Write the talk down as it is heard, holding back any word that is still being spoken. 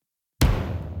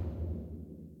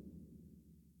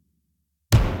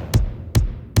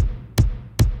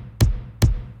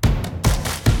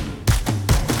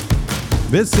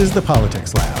This is the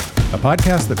Politics Lab, a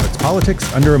podcast that puts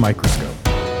politics under a microscope.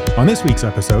 On this week's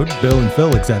episode, Bill and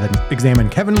Phil examine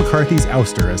Kevin McCarthy's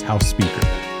ouster as House Speaker,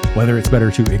 whether it's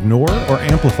better to ignore or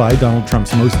amplify Donald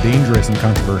Trump's most dangerous and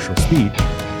controversial speech,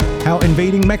 how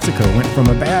invading Mexico went from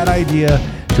a bad idea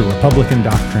to Republican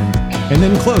doctrine, and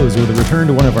then close with a return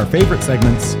to one of our favorite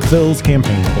segments, Phil's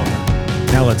campaign corner.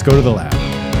 Now let's go to the lab.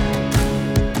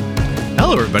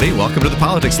 Hello, everybody. Welcome to the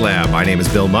Politics Lab. My name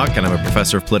is Bill Muck, and I'm a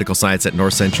professor of political science at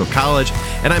North Central College.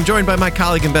 And I'm joined by my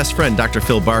colleague and best friend, Dr.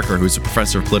 Phil Barker, who's a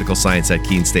professor of political science at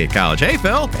Keene State College. Hey,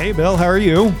 Phil. Hey, Bill. How are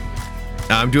you?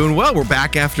 I'm doing well. We're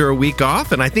back after a week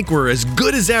off, and I think we're as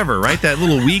good as ever, right? That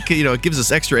little week, it gives us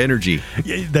extra energy.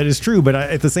 Yeah, that is true, but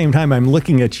at the same time, I'm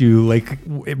looking at you like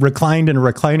reclined in a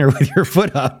recliner with your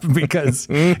foot up because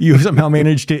you somehow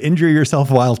managed to injure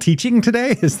yourself while teaching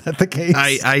today. Is that the case?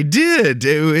 I did.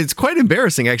 It's quite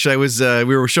embarrassing, actually. I was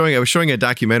showing a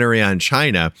documentary on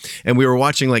China, and we were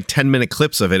watching like 10-minute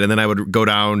clips of it, and then I would go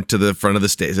down to the front of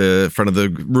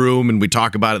the room, and we'd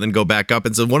talk about it, and then go back up.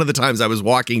 And so one of the times I was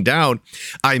walking down,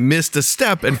 I missed a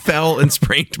step and fell and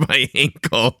sprained my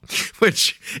ankle,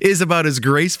 which is about as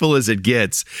graceful as it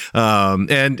gets.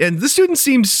 And the student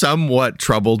seemed somewhat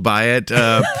troubled by it.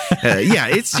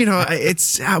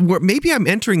 Maybe I'm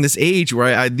entering this age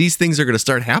where these things are going to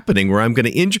start happening, where I'm going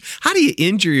to injure. How do you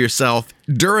injure yourself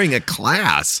during a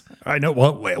class? I know.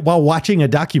 Well, while watching a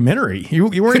documentary,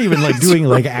 you weren't even like doing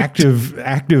like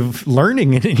active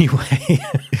learning in any way.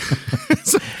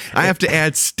 So I have to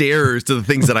add stairs to the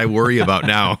things that I worry about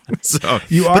now. So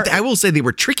but I will say they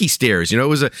were tricky stairs. It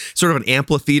was a sort of an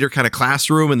amphitheater kind of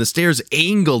classroom, and the stairs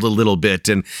angled a little bit,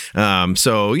 and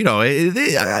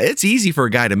it's easy for a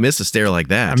guy to miss a stair like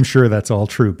that. I'm sure that's all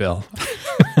true, Bill.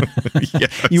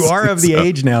 Yes, you are of the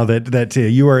age now that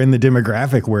you are in the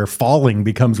demographic where falling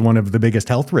becomes one of the biggest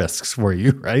health risks for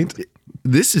you, right?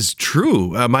 This is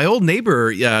true. My old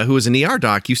neighbor, who was an ER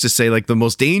doc, used to say, like, the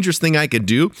most dangerous thing I could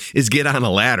do is get on a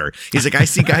ladder. He's like, I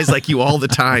see guys like you all the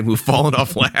time who've fallen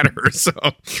off ladders. So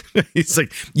he's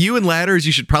like, you and ladders,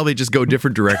 you should probably just go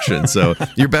different directions. So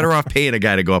you're better off paying a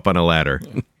guy to go up on a ladder.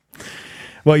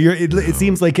 Well, it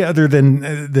seems like other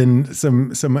than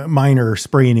some minor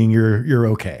spraining, you're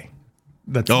okay.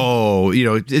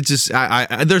 It's just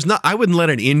I wouldn't let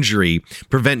an injury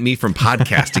prevent me from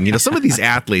podcasting. Some of these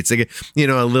athletes, they get,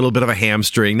 a little bit of a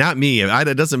hamstring. Not me.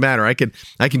 It doesn't matter. I can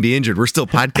be injured. We're still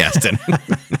podcasting.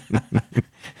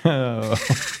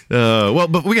 Well,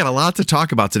 but we got a lot to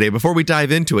talk about today. Before we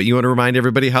dive into it, you want to remind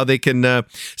everybody how they can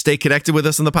stay connected with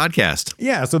us on the podcast?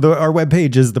 Yeah, so our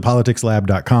webpage is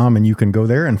thepoliticslab.com, and you can go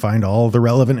there and find all the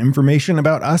relevant information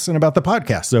about us and about the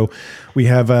podcast. So we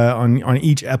have on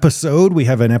each episode, we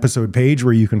have an episode page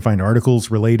where you can find articles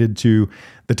related to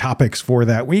the topics for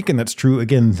that week. And that's true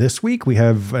again this week. We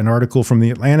have an article from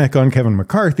The Atlantic on Kevin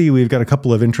McCarthy. We've got a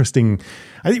couple of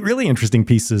really interesting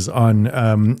pieces on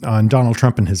Donald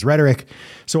Trump and his rhetoric.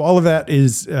 So all of that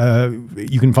is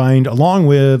you can find along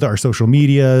with our social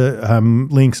media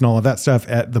links and all of that stuff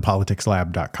at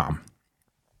thepoliticslab.com.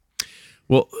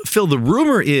 Well, Phil, the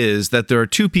rumor is that there are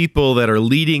two people that are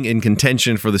leading in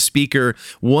contention for the speaker.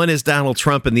 One is Donald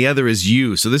Trump and the other is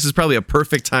you. So this is probably a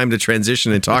perfect time to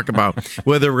transition and talk about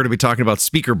whether we're going to be talking about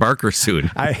Speaker Barker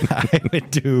soon. I would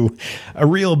do a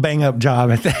real bang-up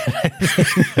job at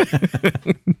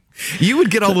that. You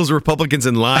would get all those Republicans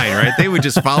in line, right? They would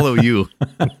just follow you.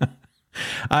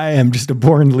 I am just a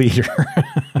born leader.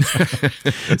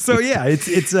 So yeah,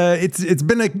 it's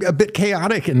been a bit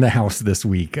chaotic in the House this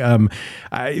week. Bill,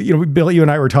 you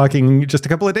and I were talking just a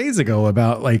couple of days ago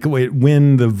about like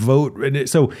when the vote.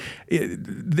 So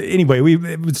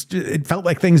it felt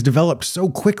like things developed so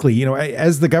quickly.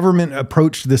 As the government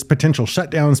approached this potential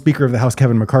shutdown, Speaker of the House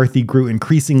Kevin McCarthy grew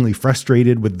increasingly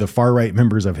frustrated with the far right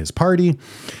members of his party,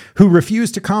 who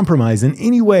refused to compromise in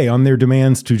any way on their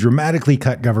demands to dramatically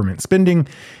cut government spending.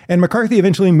 And McCarthy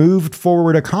eventually moved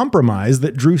forward a compromise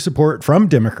that drew support from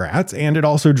Democrats, and it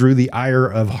also drew the ire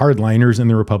of hardliners in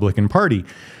the Republican Party.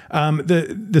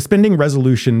 The spending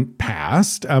resolution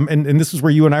passed, and this is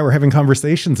where you and I were having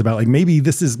conversations about like maybe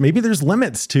there's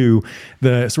limits to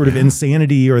the sort of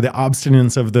insanity or the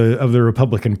obstinance of the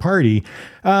Republican Party.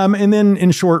 And then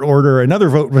in short order, another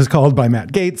vote was called by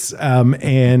Matt Gaetz,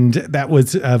 and that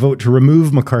was a vote to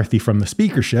remove McCarthy from the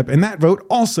speakership, and that vote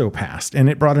also passed, and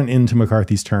it brought an end to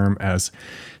McCarthy's term as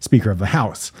Speaker of the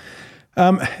House.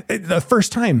 The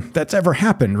first time that's ever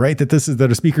happened, right? That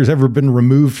a speaker's ever been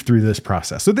removed through this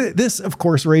process. So this, of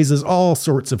course, raises all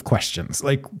sorts of questions,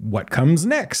 like what comes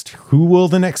next? Who will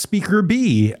the next speaker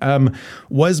be?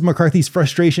 Was McCarthy's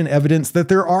frustration evidence that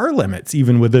there are limits,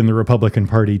 even within the Republican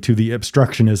Party, to the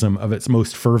obstructionism of its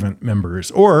most fervent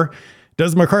members? Or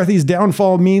Does McCarthy's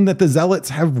downfall mean that the zealots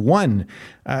have won?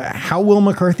 How will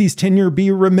McCarthy's tenure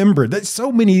be remembered? There's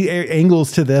so many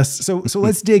angles to this. So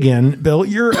let's dig in. Bill,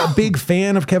 you're a big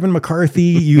fan of Kevin McCarthy.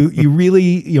 You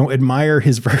really admire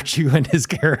his virtue and his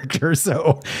character.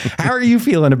 So how are you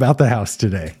feeling about the House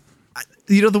today?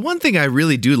 The one thing I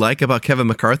really do like about Kevin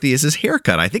McCarthy is his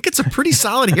haircut. I think it's a pretty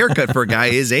solid haircut for a guy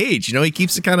his age. He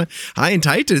keeps it kind of high and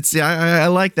tight. I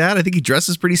like that. I think he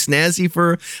dresses pretty snazzy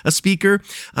for a speaker.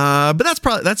 But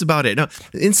that's about it. Now,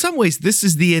 in some ways, this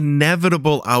is the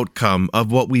inevitable outcome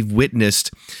of what we've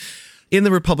witnessed in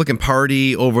the Republican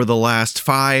Party over the last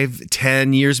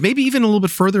 5-10 years, maybe even a little bit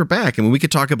further back. I mean, we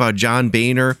could talk about John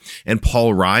Boehner and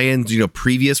Paul Ryan,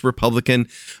 previous Republican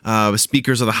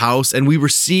speakers of the House, and we were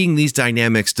seeing these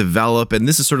dynamics develop. And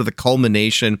this is sort of the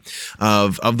culmination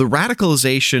of the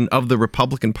radicalization of the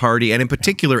Republican Party, and in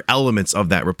particular elements of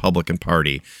that Republican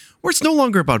Party, where it's no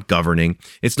longer about governing.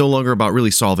 It's no longer about really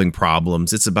solving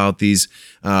problems. It's about these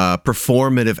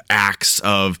performative acts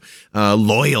of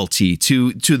loyalty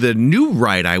to the new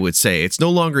right, I would say. It's no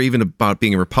longer even about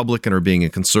being a Republican or being a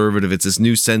conservative. It's this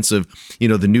new sense of,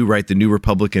 the new right, the new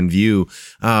Republican view.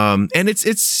 And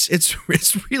it's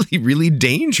really, really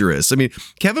dangerous. I mean,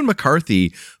 Kevin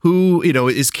McCarthy, who,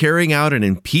 is carrying out an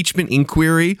impeachment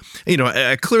inquiry,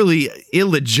 a clearly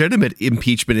illegitimate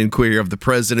impeachment inquiry of the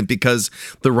president because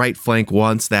the right flank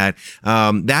wants that.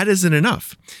 That isn't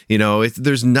enough.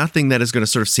 There's nothing that is going to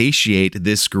sort of satiate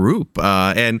this group.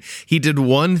 And he did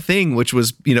one thing, which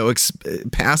was,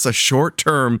 pass a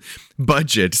short-term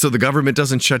budget so the government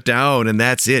doesn't shut down, and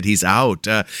that's it. He's out.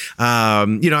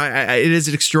 It is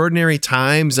at extraordinary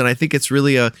times, and I think it's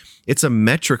really it's a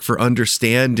metric for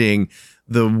understanding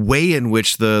the way in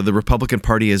which the Republican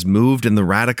Party has moved and the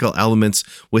radical elements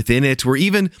within it, where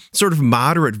even sort of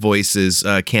moderate voices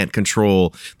can't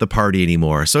control the party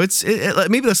anymore. So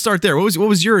maybe let's start there. What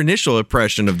was your initial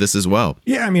impression of this as well?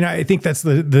 Yeah, I mean, I think that's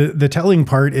the telling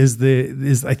part is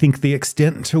I think the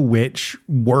extent to which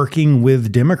working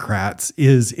with Democrats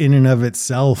is in and of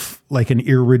itself like an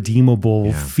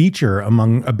irredeemable feature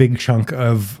among a big chunk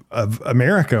of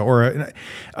America, or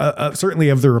certainly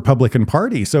of the Republican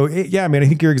Party. So I mean, I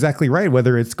think you're exactly right.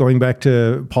 Whether it's going back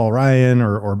to Paul Ryan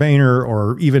or Boehner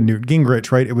or even Newt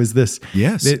Gingrich, right? It was this.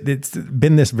 Yes, it's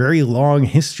been this very long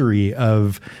history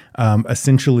of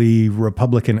essentially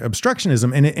Republican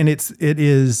obstructionism, and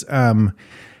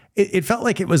it felt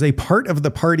like it was a part of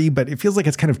the party, but it feels like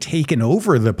it's kind of taken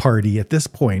over the party at this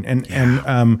point.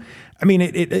 I mean,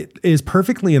 it is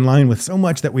perfectly in line with so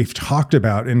much that we've talked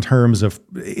about in terms of,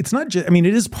 it's not just, I mean,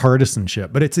 it is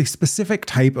partisanship, but it's a specific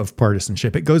type of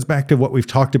partisanship. It goes back to what we've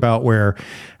talked about where,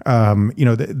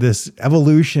 this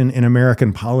evolution in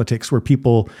American politics where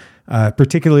people,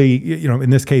 particularly,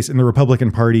 in this case, in the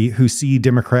Republican Party, who see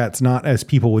Democrats not as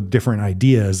people with different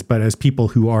ideas, but as people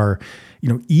who are,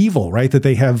 evil, right? That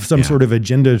they have some sort of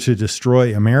agenda to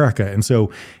destroy America. And so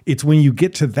it's when you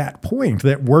get to that point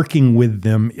that working with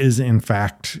them is in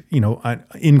fact,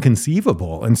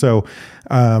 inconceivable. And so,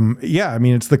 I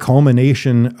mean, it's the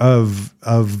culmination of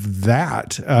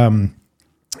that. And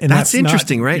that's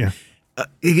interesting, right? Yeah.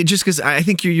 Just because I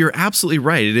think you're absolutely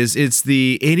right. It's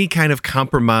any kind of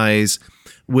compromise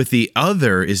with the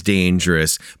other is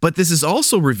dangerous, but this is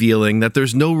also revealing that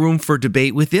there's no room for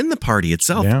debate within the party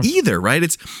itself either, right?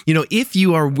 It's, if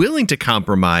you are willing to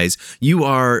compromise, you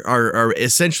are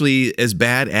essentially as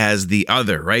bad as the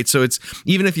other, right? So it's,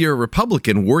 even if you're a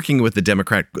Republican working with the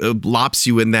Democrat, lops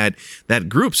you in that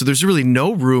group. So there's really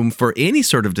no room for any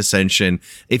sort of dissension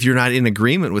if you're not in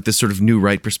agreement with this sort of new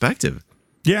right perspective.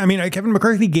 Yeah, I mean, Kevin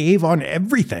McCarthy gave on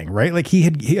everything, right? Like he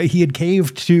had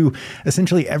caved to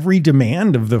essentially every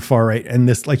demand of the far right, and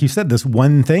this, like you said, this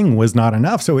one thing was not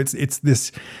enough. So it's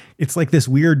like this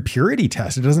weird purity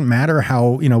test. It doesn't matter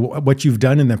how, what you've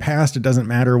done in the past. It doesn't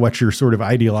matter what your sort of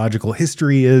ideological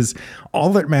history is.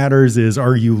 All that matters is,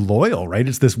 are you loyal, right?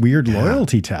 It's this weird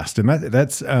loyalty test, and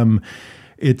that's.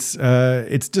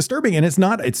 It's disturbing, and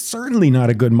it's certainly not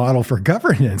a good model for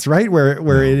governance, right?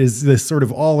 Where it is this sort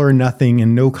of all or nothing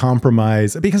and no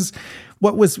compromise. Because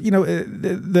what was,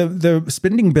 the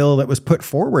spending bill that was put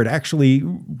forward actually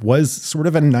was sort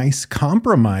of a nice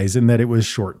compromise in that it was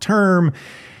short term.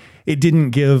 It didn't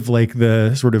give like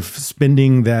the sort of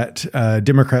spending that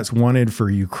Democrats wanted for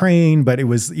Ukraine, but it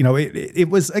was, it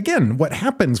was, again, what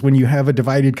happens when you have a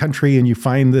divided country and you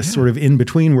find this sort of in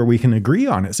between where we can agree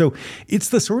on it. So it's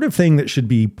the sort of thing that should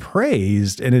be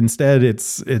praised, and instead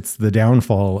it's the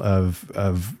downfall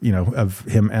of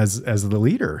him as the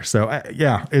leader. So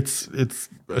it's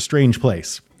a strange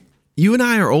place. You and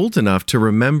I are old enough to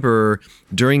remember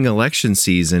during election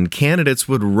season, candidates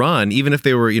would run, even if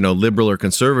they were, liberal or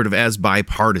conservative, as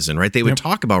bipartisan, right? They would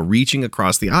talk about reaching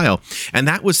across the aisle. And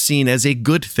that was seen as a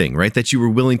good thing, right? That you were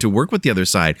willing to work with the other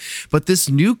side. But this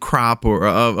new crop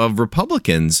of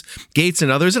Republicans, Gates and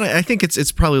others, and I think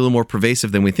it's probably a little more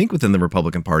pervasive than we think within the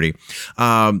Republican Party,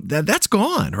 that's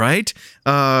gone, right?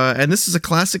 And this is a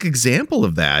classic example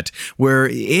of that, where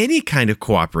any kind of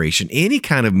cooperation, any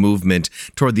kind of movement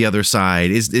toward the other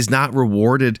side is not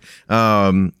rewarded.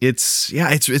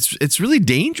 It's really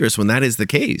dangerous when that is the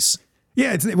case.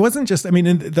 Yeah, it wasn't just,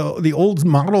 the old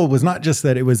model was not just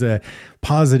that it was a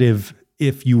positive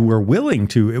if you were willing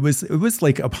to. It was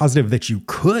like a positive that you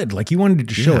could, like you wanted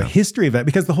to show a history of that,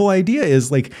 because the whole idea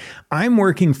is like, I'm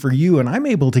working for you and I'm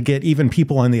able to get even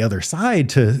people on the other side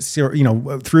to,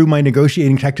 through my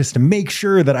negotiating tactics, to make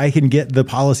sure that I can get the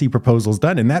policy proposals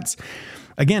done. And that's,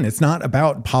 again, it's not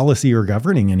about policy or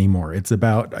governing anymore. It's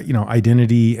about,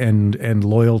 identity and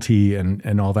loyalty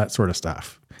and all that sort of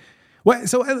stuff. Well,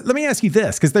 so let me ask you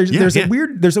this, because there's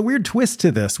a weird twist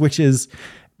to this, which is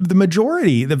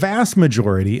the vast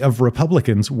majority of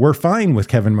Republicans were fine with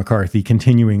Kevin McCarthy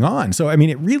continuing on. So,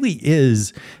 it really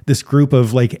is this group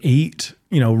of like 8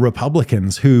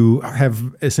 Republicans who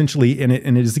have essentially, and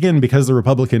it is again, because the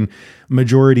Republican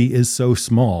majority is so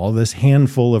small, this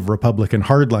handful of Republican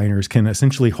hardliners can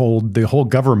essentially hold the whole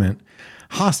government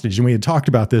hostage. And we had talked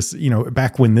about this,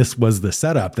 back when this was the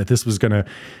setup, that this was going to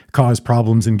cause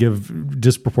problems and give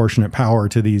disproportionate power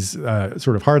to these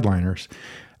sort of hardliners.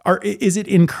 Is it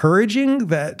encouraging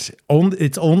that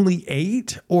it's only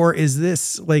 8, or is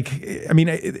this like,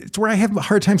 it's where I have a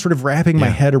hard time sort of wrapping my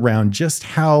head around just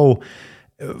how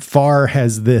far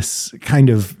has this kind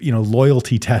of,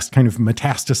 loyalty test kind of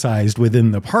metastasized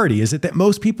within the party? Is it that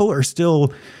most people are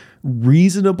still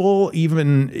reasonable,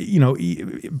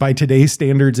 even, by today's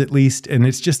standards at least, and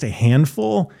it's just a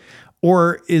handful?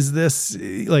 Or is this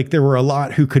like there were a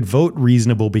lot who could vote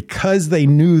reasonable because they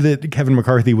knew that Kevin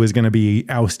McCarthy was going to be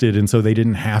ousted, and so they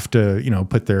didn't have to,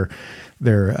 put their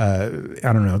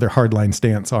hardline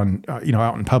stance on,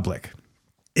 out in public?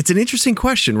 It's an interesting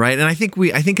question, right? And I think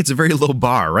it's a very low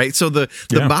bar, right? So the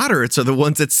moderates are the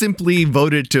ones that simply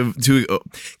voted to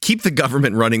keep the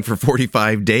government running for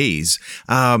 45 days.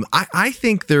 I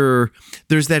think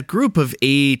there's that group of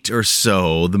 8 or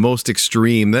so, the most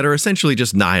extreme, that are essentially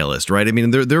just nihilist, right?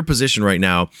 Their position right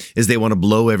now is they want to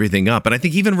blow everything up. And I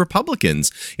think even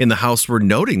Republicans in the House were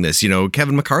noting this.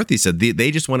 Kevin McCarthy said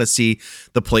they just want to see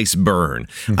the place burn.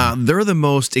 Mm-hmm. They're the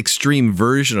most extreme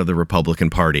version of the Republican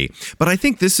Party. But I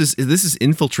think this has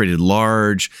infiltrated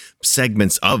large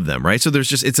segments of them, right? So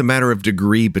it's a matter of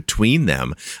degree between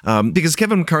them, because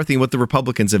Kevin McCarthy and what the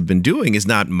Republicans have been doing is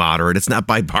not moderate. It's not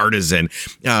bipartisan.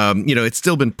 It's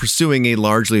still been pursuing a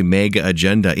largely MAGA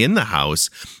agenda in the House,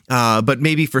 but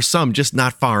maybe for some just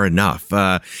not far enough.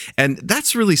 And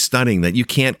that's really stunning that you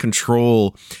can't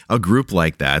control a group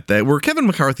like that where Kevin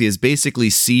McCarthy is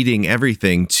basically ceding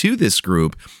everything to this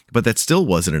group, but that still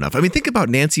wasn't enough. Think about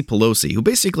Nancy Pelosi, who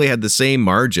basically had the same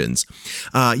margins.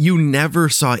 You never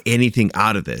saw anything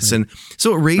out of this. And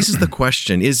so it raises the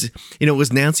question,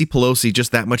 was Nancy Pelosi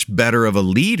just that much better of a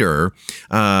leader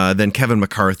than Kevin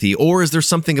McCarthy? Or is there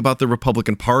something about the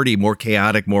Republican Party more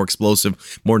chaotic, more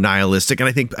explosive, more nihilistic? And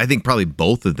I think probably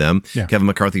both of them. Yeah. Kevin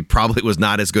McCarthy probably was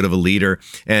not as good of a leader.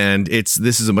 And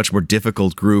this is a much more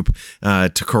difficult group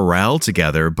to corral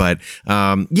together. But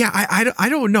I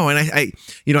don't know.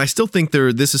 And I still think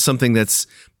this is something that's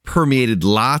permeated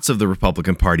lots of the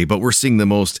Republican Party, but we're seeing the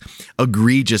most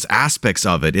egregious aspects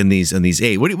of it in these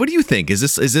 8. What do you think? Is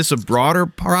this a broader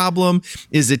problem?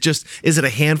 Is it a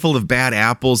handful of bad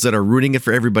apples that are ruining it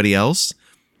for everybody else?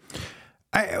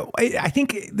 I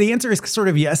think the answer is sort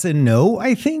of yes and no.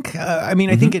 I think, I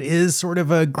think it is sort of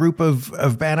a group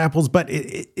of bad apples, but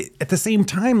at the same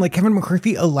time, like Kevin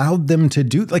McCarthy allowed them to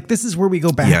do, like, this is where we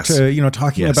go back to,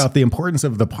 talking about the importance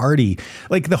of the party.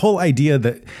 Like the whole idea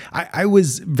that I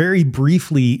was very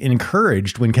briefly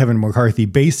encouraged when Kevin McCarthy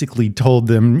basically told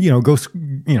them, go,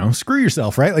 screw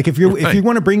yourself, right? Like if you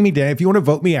want to bring me down, if you want to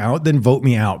vote me out, then vote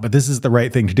me out. But this is the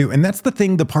right thing to do. And that's the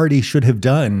thing the party should have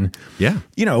done,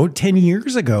 10 years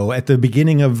ago at the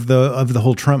beginning of the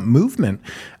whole Trump movement.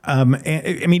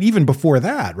 Even before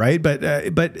that, right? But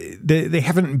they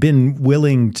haven't been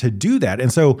willing to do that.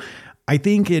 And so I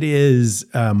think it is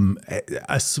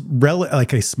a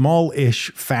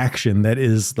smallish faction that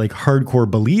is like hardcore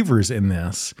believers in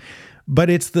this. but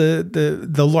it's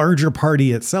the larger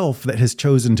party itself that has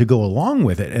chosen to go along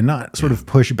with it and not sort of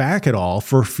push back at all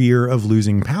for fear of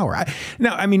losing power.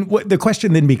 Now, I mean, what the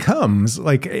question then becomes,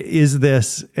 like, is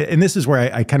this, and this is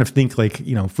where I kind of think, like,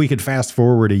 you know, if we could fast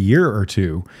forward a year or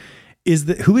two,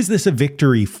 who is this a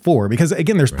victory for? Because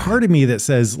again, there's part of me that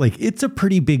says, like, it's a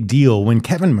pretty big deal when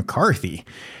Kevin McCarthy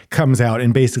comes out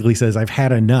and basically says, I've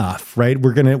had enough, right?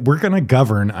 We're going to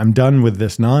govern. I'm done with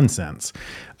this nonsense.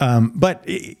 But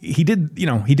he did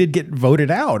get voted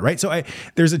out, right? So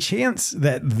there's a chance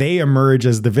that they emerge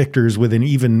as the victors with an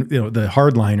even, you know, the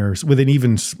hardliners with an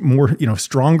even more, you know,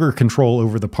 stronger control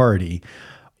over the party.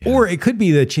 Yeah. Or it could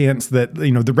be the chance that,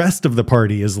 you know, the rest of the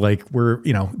party is like,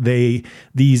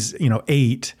 these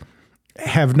 8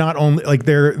 have not only, like,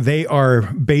 they are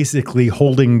basically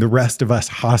holding the rest of us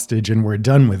hostage and we're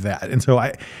done with that. And so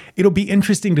it'll be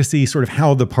interesting to see sort of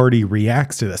how the party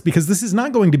reacts to this, because this is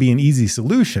not going to be an easy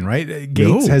solution, right?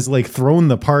 Gates has like thrown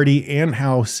the party and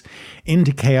House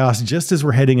into chaos just as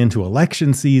we're heading into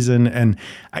election season. And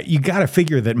you got to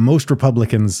figure that most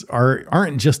Republicans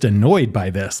aren't just annoyed by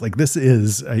this. Like, this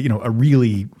is,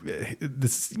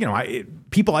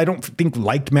 people I don't think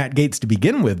liked Matt Gaetz to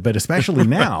begin with, but especially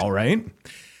now, right?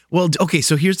 Well, okay,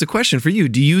 so here's the question for you.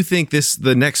 Do you think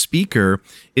the next speaker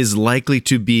is likely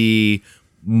to be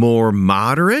more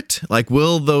moderate? Like,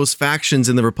 will those factions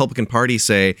in the Republican Party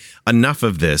say, enough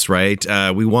of this, right?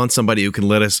 We want somebody who can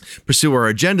let us pursue our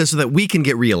agenda so that we can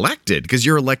get reelected, because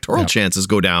your electoral chances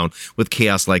go down with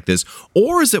chaos like this.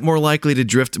 Or is it more likely to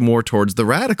drift more towards the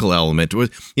radical element,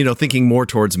 with, you know, thinking more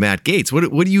towards Matt Gaetz?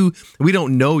 We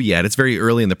don't know yet. It's very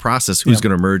early in the process who's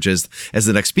going to emerge as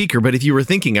the next speaker. But if you were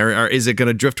thinking, is it going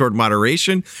to drift toward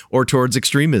moderation or towards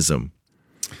extremism?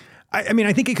 I mean,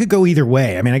 I think it could go either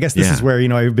way. I mean, I guess this is where, you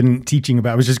know, I've been teaching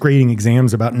about, I was just grading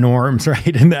exams about norms,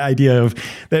 right? And the idea of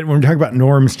that when we're talking about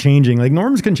norms changing, like,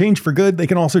 norms can change for good. They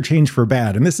can also change for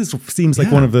bad. And this seems like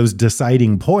one of those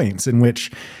deciding points in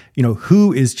which, you know,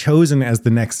 who is chosen as the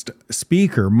next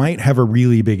speaker might have a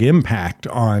really big impact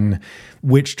on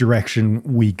which direction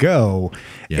we go.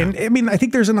 Yeah. And I mean, I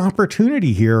think there's an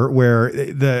opportunity here where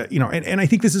and I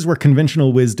think this is where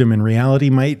conventional wisdom and reality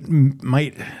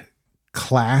might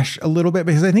clash a little bit,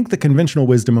 because I think the conventional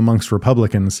wisdom amongst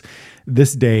Republicans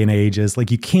this day and age is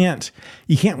like, you can't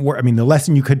work. I mean, the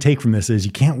lesson you could take from this is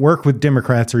you can't work with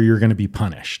Democrats or you're going to be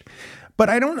punished. But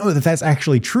I don't know that that's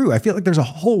actually true. I feel like there's a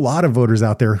whole lot of voters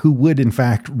out there who would in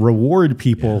fact reward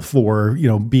people for, you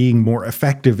know, being more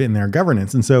effective in their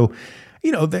governance. And so,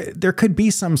 you know, there could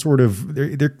be some sort of,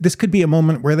 this could be a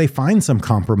moment where they find some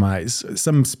compromise,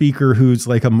 some speaker who's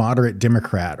like a moderate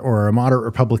Democrat or a moderate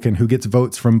Republican who gets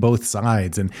votes from both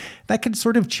sides. And that could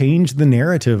sort of change the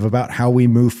narrative about how we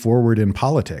move forward in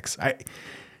politics.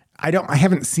 I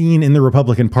haven't seen in the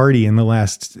Republican Party in the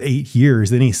last 8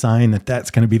 years any sign that that's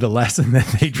going to be the lesson that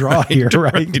they draw here,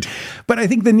 right? But I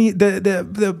think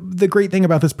the great thing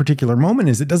about this particular moment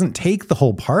is it doesn't take the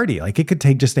whole party. Like, it could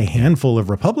take just a handful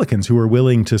of Republicans who are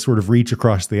willing to sort of reach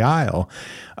across the aisle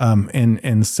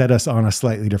and set us on a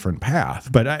slightly different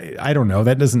path. But I don't know.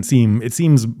 That doesn't seem. It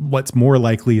seems what's more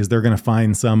likely is they're going to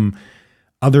find some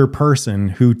other person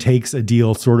who takes a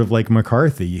deal, sort of like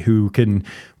McCarthy, who can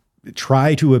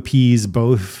try to appease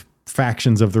both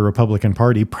factions of the Republican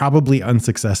Party, probably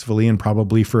unsuccessfully and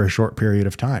probably for a short period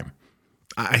of time.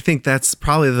 I think that's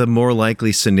probably the more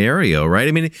likely scenario, right?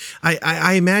 I mean,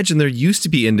 I imagine there used to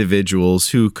be individuals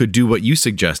who could do what you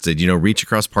suggested, you know, reach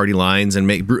across party lines and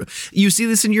make. You see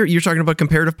this in you're talking about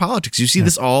comparative politics. You see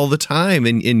this all the time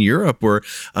in Europe, where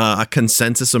a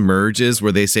consensus emerges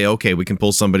where they say, okay, we can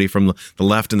pull somebody from the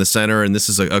left and the center, and this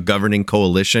is a governing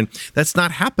coalition. That's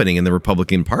not happening in the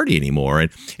Republican Party anymore.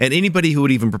 And anybody who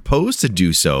would even propose to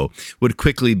do so would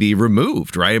quickly be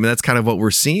removed, right? I mean, that's kind of what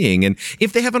we're seeing. And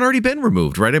if they haven't already been removed,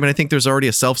 right? I mean, I think there's already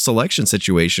a self-selection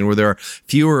situation where there are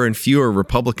fewer and fewer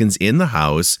Republicans in the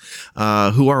House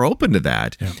who are open to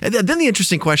that. Yeah. And then the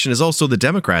interesting question is also the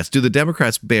Democrats. Do the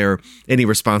Democrats bear any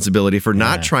responsibility for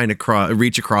not trying to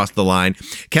reach across the line?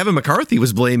 Kevin McCarthy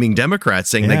was blaming Democrats,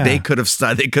 saying like they could have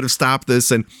stopped this.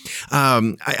 And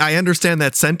I understand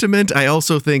that sentiment. I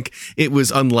also think it was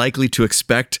unlikely to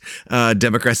expect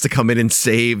Democrats to come in and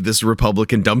save this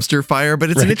Republican dumpster fire.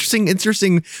 But it's an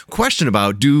interesting question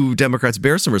about, do Democrats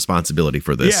bear some responsibility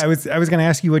for this? Yeah, I was going to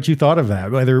ask you what you thought of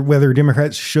that, whether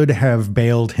Democrats should have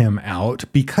bailed him out,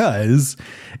 because,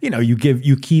 you know, you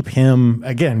keep him,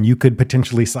 again, you could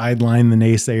potentially sideline the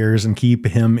naysayers and keep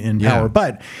him in power.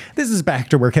 But this is back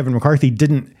to where Kevin McCarthy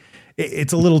didn't.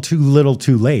 It's a little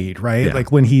too late, right? Yeah.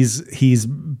 Like, when he's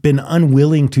been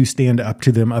unwilling to stand up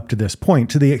to them up to this point,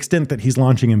 to the extent that he's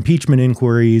launching impeachment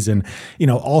inquiries and, you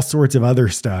know, all sorts of other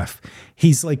stuff.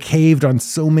 he's like caved on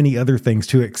so many other things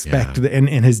to expect and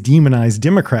has demonized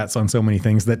Democrats on so many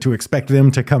things that to expect them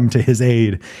to come to his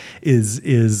aid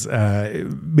is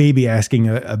maybe asking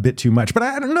a bit too much. But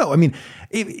I don't know. I mean,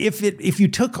 if you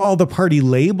took all the party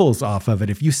labels off of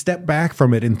it, if you step back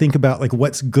from it and think about like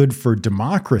what's good for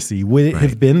democracy, would it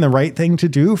have been the right thing to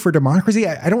do for democracy?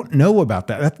 I don't know about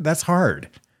that. That's hard.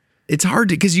 It's hard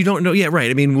because you don't know. Yeah,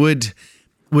 right. I mean, would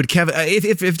Kevin,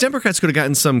 if Democrats could have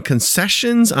gotten some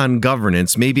concessions on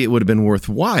governance, maybe it would have been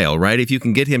worthwhile, right? If you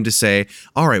can get him to say,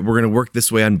 all right, we're going to work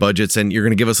this way on budgets and you're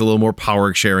going to give us a little more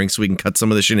power sharing so we can cut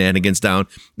some of the shenanigans down,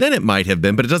 then it might have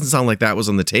been, but it doesn't sound like that was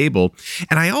on the table.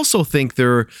 And I also think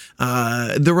there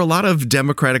were a lot of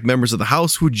Democratic members of the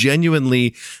House who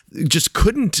genuinely just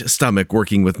couldn't stomach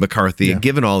working with McCarthy,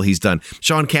 given all he's done.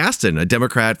 Sean Casten, a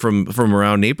Democrat from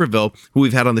around Naperville, who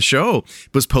we've had on the show,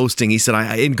 was posting, he said,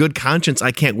 in good conscience,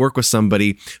 I can't work with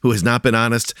somebody who has not been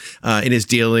honest in his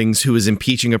dealings, who is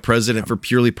impeaching a president for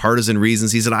purely partisan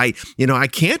reasons. He said, I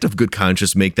can't of good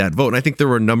conscience make that vote. And I think there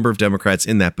were a number of Democrats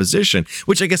in that position,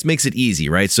 which I guess makes it easy,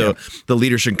 right? So the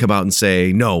leadership come out and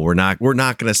say, no, we're not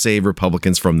going to save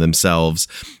Republicans from themselves.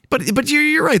 But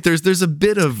you're right. There's a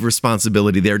bit of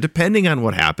responsibility there, depending on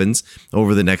what happens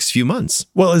over the next few months.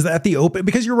 Well, is that the open?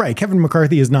 Because you're right. Kevin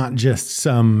McCarthy is not just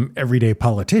some everyday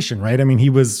politician, right? I mean, he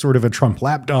was sort of a Trump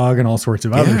lapdog and all sorts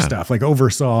of other stuff, like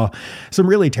oversaw some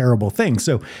really terrible things.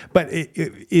 So, but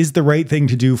is the right thing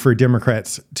to do for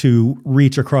Democrats to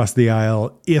reach across the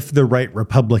aisle if the right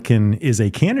Republican is a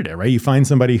candidate, right? You find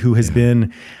somebody who has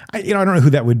been, I don't know who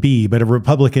that would be, but a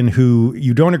Republican who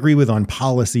you don't agree with on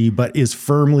policy, but is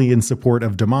firmly in support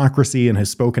of democracy and has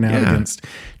spoken out against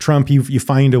Trump. You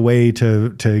find a way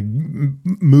to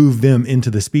move them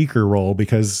into the speaker role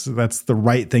because that's the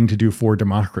right thing to do for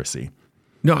democracy.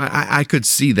 No, I could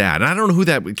see that. And I don't know who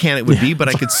that candidate would be, but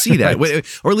I could see that.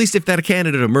 Or at least if that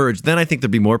candidate emerged, then I think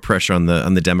there'd be more pressure on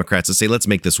the Democrats to say, let's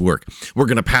make this work. We're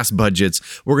going to pass budgets.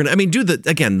 We're going to, do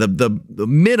the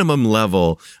minimum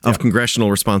level of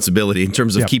congressional responsibility in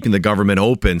terms of keeping the government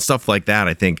open, stuff like that.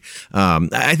 I think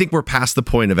we're past the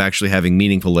point of actually having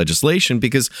meaningful legislation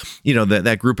because,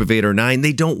 that group of 8 or 9,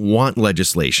 they don't want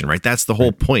legislation, right? That's the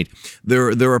whole point.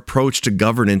 Their approach to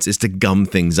governance is to gum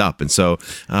things up. And so,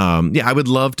 I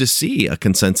would love to see a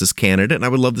consensus candidate, and I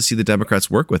would love to see the Democrats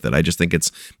work with it. I just think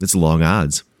it's long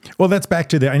odds. Well, that's back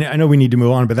to I know we need to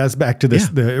move on, but that's back to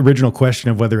the original question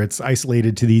of whether it's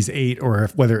isolated to these 8 or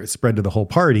whether it's spread to the whole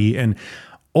party. And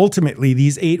ultimately,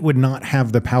 these 8 would not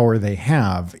have the power they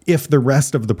have if the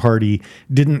rest of the party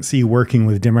didn't see working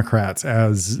with Democrats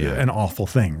as an awful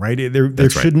thing, right? There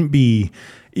shouldn't be,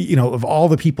 of all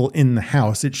the people in the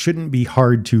House, it shouldn't be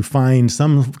hard to find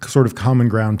some sort of common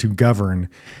ground to govern.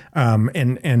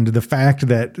 And the fact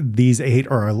that these 8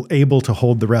 are able to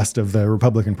hold the rest of the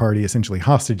Republican Party essentially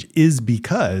hostage is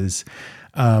because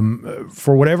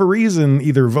for whatever reason,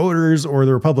 either voters or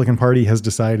the Republican Party has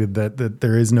decided that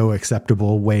there is no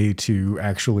acceptable way to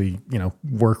actually,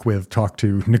 talk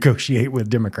to, negotiate with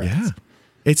Democrats. Yeah.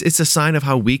 It's a sign of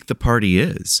how weak the party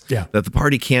is. Yeah. That the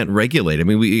party can't regulate. I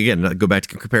mean, we again go back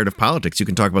to comparative politics. You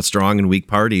can talk about strong and weak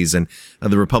parties, and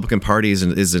the Republican Party is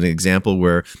an example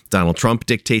where Donald Trump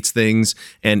dictates things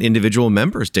and individual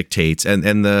members dictates, and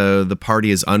the party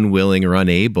is unwilling or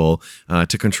unable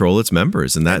to control its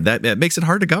members, and that makes it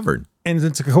hard to govern. And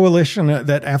it's a coalition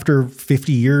that after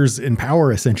 50 years in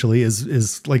power essentially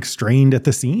is like strained at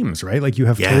the seams, right? Like you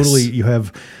have you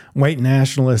have white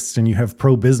nationalists and you have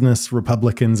pro-business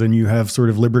Republicans and you have sort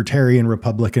of libertarian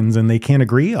Republicans, and they can't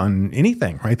agree on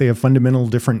anything, right? They have fundamental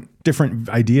different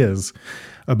ideas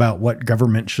about what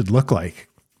government should look like.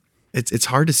 It's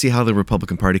hard to see how the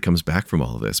Republican Party comes back from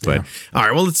all of this, but all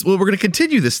right. Well, we're going to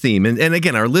continue this theme, and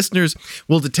again, our listeners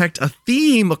will detect a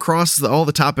theme across all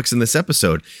the topics in this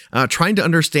episode, trying to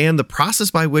understand the process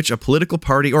by which a political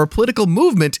party or a political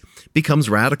movement becomes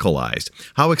radicalized,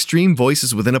 how extreme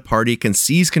voices within a party can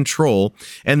seize control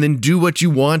and then do what you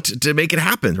want to make it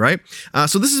happen, right?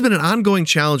 So this has been an ongoing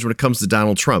challenge when it comes to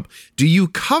Donald Trump. Do you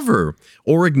cover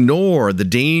or ignore the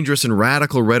dangerous and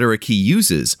radical rhetoric he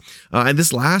uses? And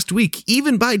this last week,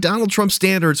 even by Donald Trump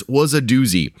standards, was a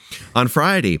doozy. On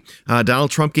Friday, Donald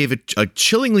Trump gave a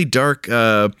chillingly dark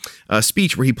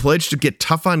speech where he pledged to get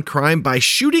tough on crime by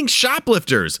shooting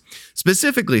shoplifters.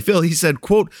 Specifically, Phil, he said,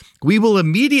 quote, "We will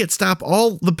immediately stop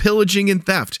all the pillaging and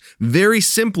theft. Very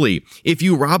simply, if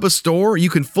you rob a store, you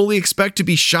can fully expect to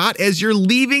be shot as you're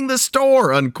leaving the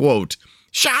store," unquote.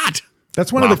 Shot!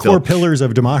 That's one of the core pillars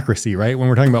of democracy, right? When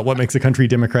we're talking about what makes a country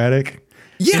democratic.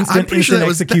 Yeah, instant, I'm pretty sure that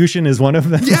was execution is one of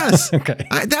them. Yes. Okay.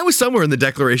 That was somewhere in the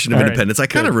Declaration of Independence. I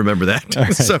kind of remember that.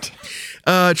 Right. So,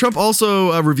 Trump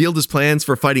also revealed his plans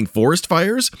for fighting forest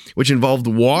fires, which involved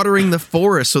watering the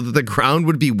forest so that the ground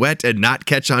would be wet and not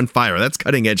catch on fire. That's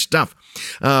cutting edge stuff.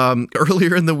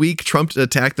 Earlier in the week, Trump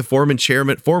attacked the former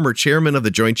chairman of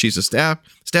the Joint Chiefs of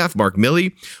Staff, Mark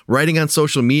Milley, writing on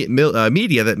social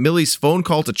media that Milley's phone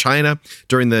call to China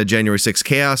during the January 6th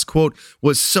chaos, quote,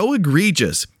 was so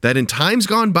egregious that in times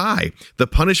gone by, the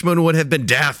punishment would have been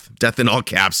death in all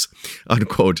caps,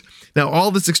 unquote. Now,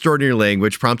 all this extraordinary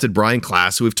language prompted Brian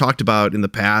Klaas, who we've talked about in the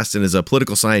past and is a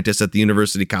political scientist at the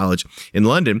University College in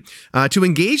London, to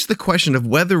engage the question of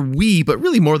whether we, but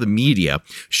really more the media,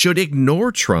 should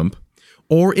ignore Trump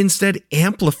or instead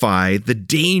amplify the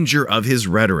danger of his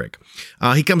rhetoric.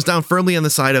 He comes down firmly on the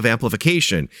side of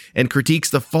amplification and critiques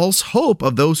the false hope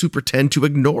of those who pretend to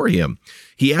ignore him.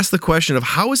 He asks the question of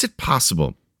how is it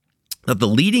possible that the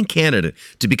leading candidate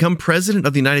to become president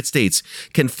of the United States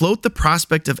can float the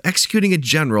prospect of executing a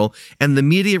general, and the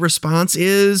media response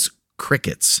is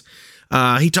crickets.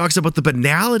 He talks about the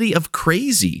banality of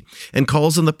crazy and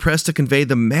calls on the press to convey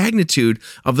the magnitude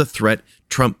of the threat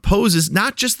Trump poses,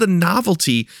 not just the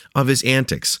novelty of his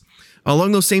antics.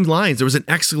 Along those same lines, there was an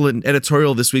excellent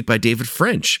editorial this week by David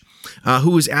French, who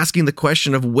was asking the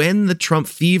question of when the Trump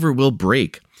fever will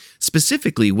break.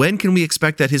 Specifically, when can we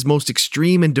expect that his most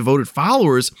extreme and devoted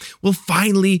followers will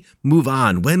finally move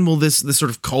on? When will this sort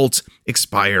of cult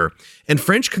expire? And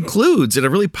French concludes in a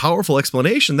really powerful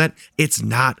explanation that it's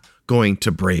not going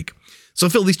to break. So,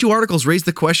 Phil, these two articles raise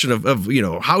the question of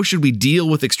how should we deal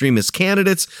with extremist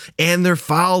candidates and their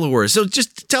followers? So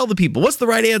just tell the people, what's the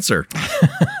right answer?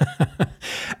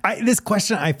 This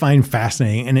question I find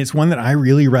fascinating, and it's one that I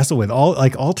really wrestle with.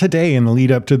 All today in the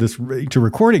lead up to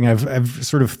recording, I've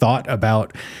sort of thought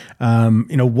about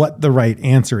what the right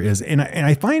answer is, and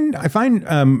I find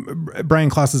Brian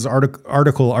Klaas's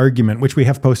article argument, which we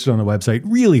have posted on the website,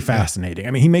 really fascinating.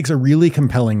 I mean, he makes a really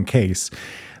compelling case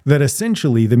that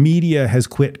essentially the media has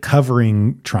quit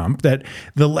covering Trump, that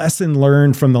the lesson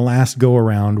learned from the last go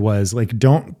around was like,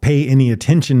 don't pay any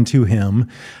attention to him.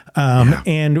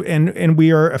 And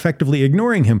we are effectively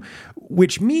ignoring him,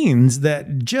 which means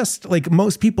that just like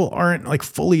most people aren't like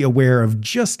fully aware of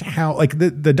just how like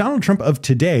the Donald Trump of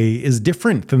today is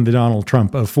different than the Donald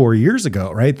Trump of 4 years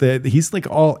ago, right? He's like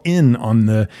all in on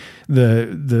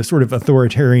the sort of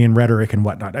authoritarian rhetoric and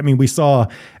whatnot. I mean, we saw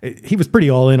he was pretty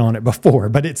all in on it before,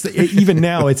 but even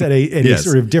now it's at a yes.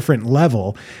 sort of different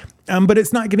level. But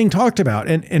it's not getting talked about.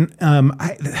 And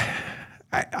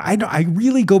I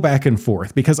really go back and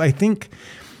forth because I think,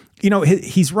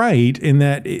 he's right in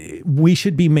that we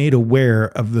should be made aware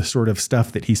of the sort of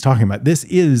stuff that he's talking about. This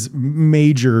is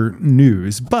major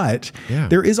news, but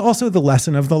there is also the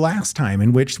lesson of the last time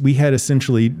in which we had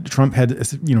Trump had,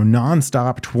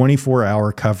 nonstop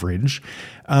 24-hour coverage.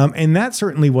 And that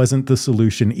certainly wasn't the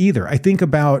solution either. I think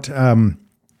about,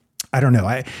 I don't know.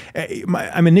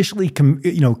 I'm initially,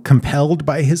 compelled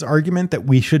by his argument that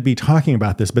we should be talking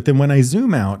about this. But then when I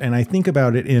zoom out and I think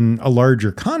about it in a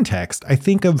larger context, I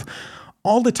think of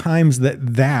all the times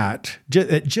that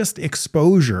just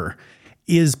exposure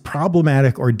is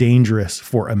problematic or dangerous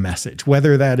for a message,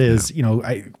 whether that is,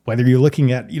 whether you're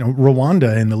looking at,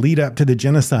 Rwanda and the lead up to the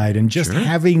genocide and just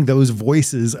having those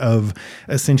voices of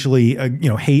essentially,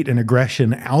 hate and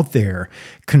aggression out there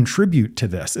contribute to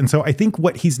this. And so I think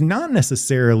what he's not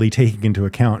necessarily taking into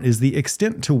account is the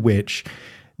extent to which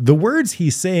the words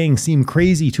he's saying seem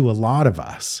crazy to a lot of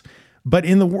us. But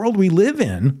in the world we live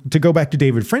in, to go back to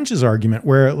David French's argument,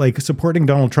 where like supporting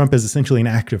Donald Trump is essentially an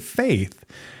act of faith,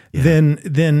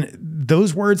 then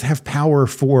those words have power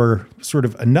for sort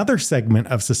of another segment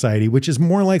of society, which is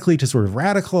more likely to sort of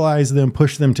radicalize them,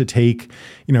 push them to take,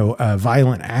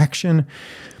 violent action.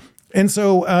 And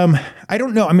so I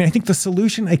don't know. I mean, I think the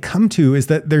solution I come to is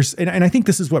that and I think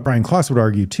this is what Brian Klaas would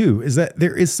argue too, is that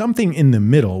there is something in the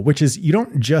middle, which is you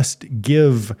don't just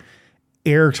give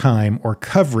airtime or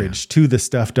coverage to the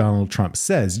stuff Donald Trump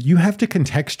says. You have to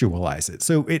contextualize it.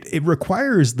 So it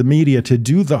requires the media to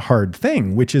do the hard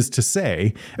thing, which is to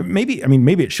say, maybe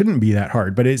it shouldn't be that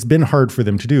hard, but it's been hard for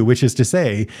them to do, which is to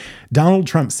say, Donald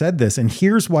Trump said this, and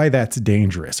here's why that's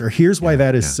dangerous, or here's why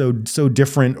that is so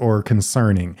different or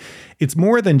concerning. It's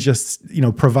more than just,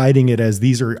 providing it as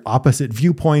these are opposite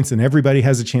viewpoints and everybody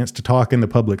has a chance to talk in the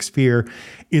public sphere.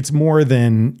 It's more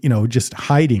than, just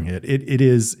hiding it. It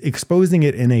is exposing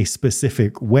it in a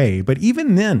specific way. But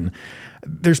even then,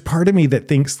 there's part of me that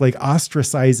thinks like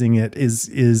ostracizing it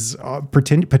is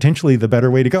potentially the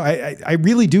better way to go. I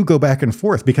really do go back and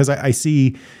forth because I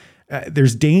see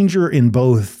there's danger in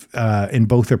both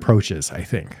approaches, I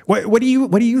think. What do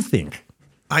you think?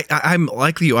 I'm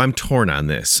like you. I'm torn on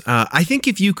this. I think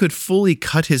if you could fully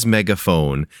cut his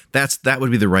megaphone, that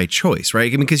would be the right choice,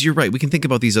 right? I mean, because you're right. We can think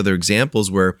about these other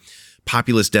examples where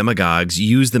populist demagogues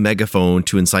use the megaphone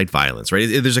to incite violence, right?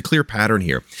 There's a clear pattern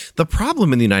here. The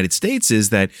problem in the United States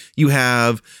is that you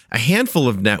have a handful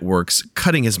of networks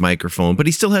cutting his microphone, but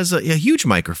he still has a huge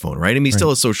microphone, right? I mean, he still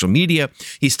has social media.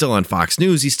 He's still on Fox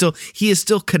News. He is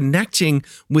still connecting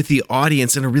with the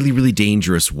audience in a really, really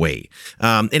dangerous way.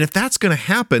 And if that's going to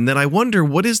happen, then I wonder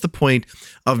what is the point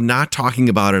of not talking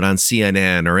about it on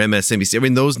CNN or MSNBC? I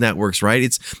mean, those networks, right?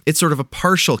 It's sort of a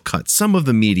partial cut. Some of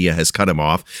the media has cut him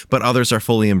off, but others are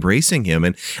fully embracing him.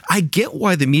 And I get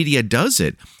why the media does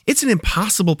it. It's an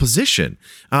impossible position.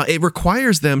 It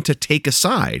requires them to take a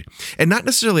side, and not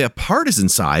necessarily a partisan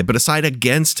side, but a side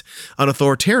against an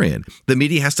authoritarian. The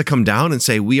media has to come down and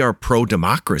say, we are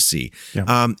pro-democracy.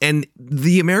 Yeah. And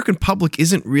the American public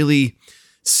isn't really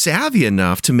savvy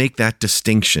enough to make that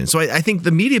distinction. So I think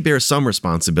the media bears some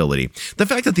responsibility. The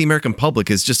fact that the American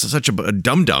public is just such a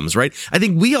dum-dums, right? I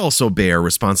think we also bear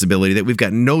responsibility that we've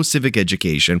got no civic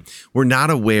education. We're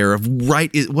not aware of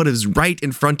what is right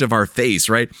in front of our face,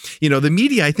 right? You know, the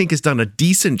media, I think, has done a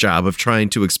decent job of trying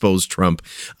to expose Trump,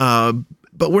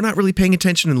 but we're not really paying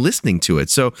attention and listening to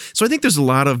it. So I think there's a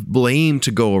lot of blame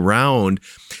to go around.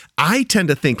 I tend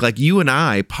to think, like you and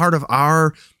I, part of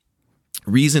our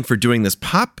reason for doing this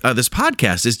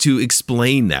podcast is to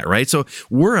explain that, right? So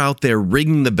we're out there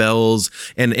ringing the bells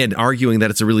and arguing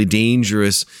that it's a really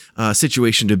dangerous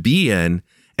situation to be in.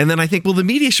 And then I think, well, the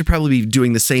media should probably be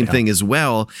doing the same thing as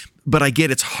well. But I get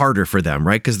it's harder for them,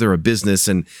 right? Because they're a business,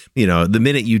 and you know, the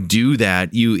minute you do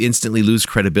that, you instantly lose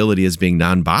credibility as being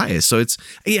non-biased. So it's,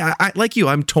 like you,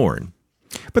 I'm torn.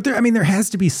 But there has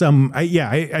to be some,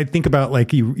 I think about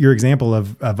like your example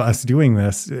of us doing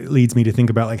this. It leads me to think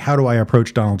about like, how do I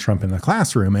approach Donald Trump in the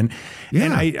classroom? And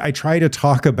I try to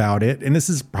talk about it, and this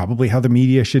is probably how the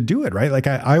media should do it, right? Like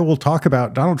I will talk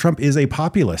about Donald Trump is a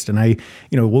populist, and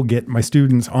we'll get my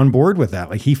students on board with that.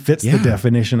 Like he fits the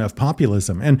definition of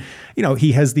populism, and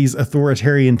he has these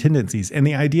authoritarian tendencies. And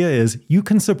the idea is you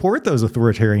can support those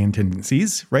authoritarian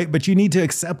tendencies, right? But you need to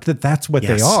accept that that's what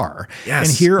they are. Yes.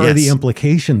 And here are the implications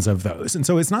of those. And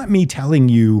so it's not me telling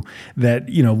you that,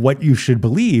 what you should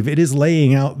believe. It is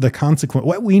laying out the consequence,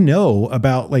 what we know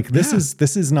about like, this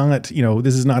is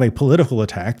not a political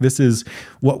attack. This is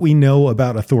what we know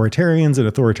about authoritarians and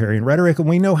authoritarian rhetoric. And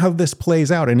we know how this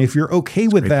plays out. And if you're okay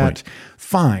with that,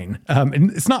 fine.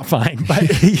 And it's not fine, but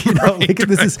this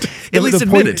is at least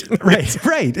admit it.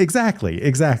 Right.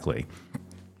 Exactly.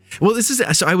 Well, so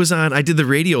I did the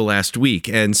radio last week.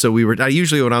 And so I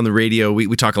usually went on the radio.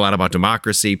 We talk a lot about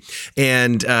democracy,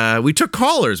 and we took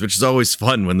callers, which is always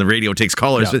fun when the radio takes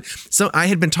callers. Yeah. But so I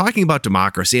had been talking about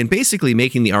democracy and basically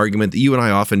making the argument that you and I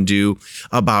often do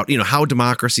about, how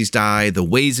democracies die, the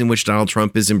ways in which Donald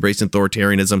Trump is embracing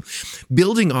authoritarianism,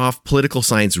 building off political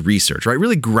science research, right?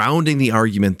 Really grounding the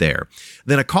argument there.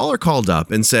 Then a caller called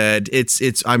up and said,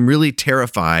 I'm really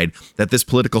terrified that this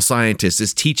political scientist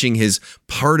is teaching his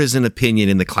partisan opinion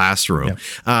in the classroom.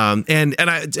 Yep. And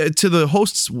to the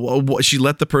hosts, she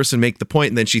let the person make the point,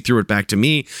 and then she threw it back to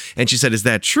me, and she said, is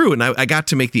that true? And I got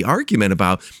to make the argument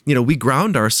about, we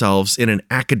ground ourselves in an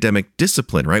academic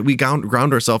discipline, right? We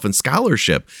ground ourselves in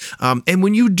scholarship. And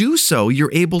when you do so,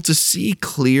 you're able to see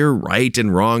clear right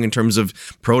and wrong in terms of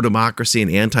pro-democracy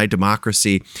and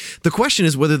anti-democracy. The question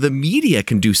is whether the media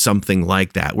can do something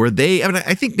like that, where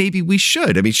I think maybe we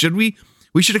should. I mean, should we?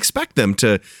 We should expect them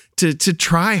to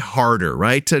try harder,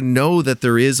 right? To know that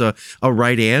there is a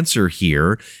right answer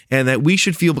here, and that we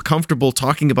should feel comfortable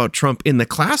talking about Trump in the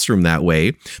classroom that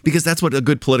way, because that's what a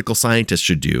good political scientist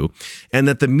should do. And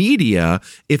that the media,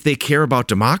 if they care about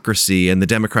democracy and the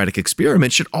democratic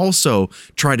experiment, should also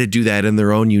try to do that in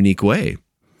their own unique way.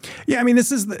 Yeah, I mean,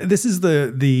 this is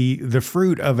the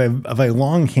fruit of a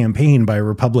long campaign by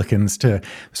Republicans to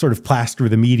sort of plaster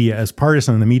the media as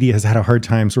partisan. The media has had a hard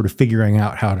time sort of figuring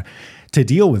out how to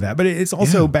deal with that. But it's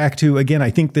also back to, again,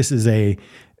 I think this is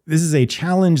a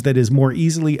challenge that is more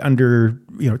easily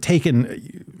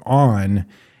taken on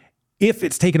if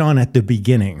it's taken on at the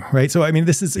beginning, right? So, I mean,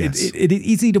 this is it's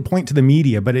easy to point to the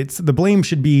media, but the blame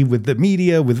should be with the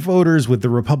media, with voters, with the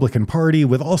Republican Party,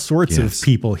 with all sorts of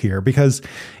people here. Because,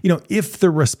 if the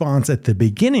response at the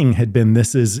beginning had been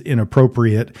this is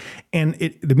inappropriate, and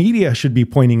the media should be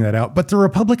pointing that out, but the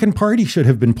Republican Party should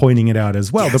have been pointing it out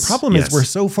as well. The problem is we're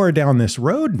so far down this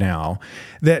road now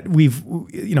that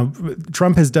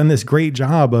Trump has done this great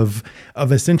job of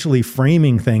essentially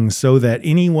framing things so that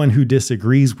anyone who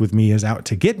disagrees with me enemy is out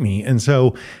to get me. And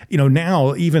so,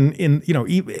 now even in,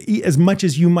 as much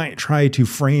as you might try to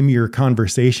frame your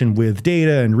conversation with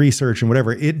data and research and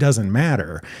whatever, it doesn't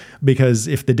matter, because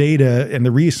if the data and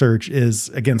the research is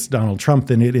against Donald Trump,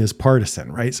 then it is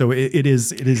partisan, right? So it is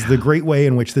the great way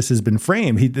in which this has been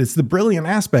framed. It's the brilliant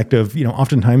aspect of,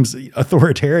 oftentimes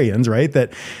authoritarians, right?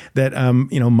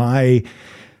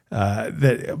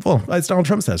 As Donald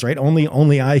Trump says, right?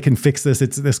 Only I can fix this.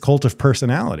 It's this cult of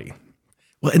personality.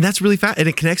 Well, and that's really fast. And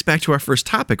it connects back to our first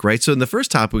topic, right? So in the first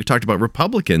topic, we talked about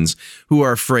Republicans who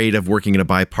are afraid of working in a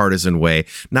bipartisan way.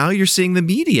 Now you're seeing the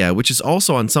media, which is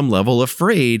also on some level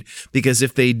afraid, because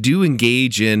if they do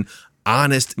engage in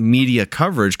honest media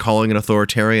coverage, calling an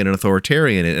authoritarian and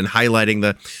highlighting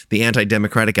the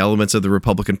anti-democratic elements of the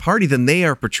Republican Party, then they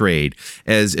are portrayed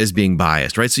as being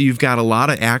biased, right? So you've got a lot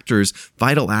of actors,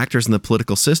 vital actors in the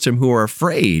political system, who are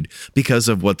afraid because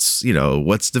of what's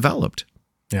developed.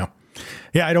 Yeah.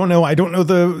 Yeah, I don't know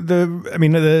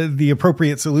the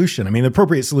appropriate solution. I mean, the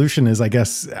appropriate solution is, I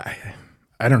guess,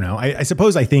 I don't know. I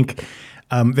suppose I think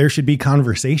there should be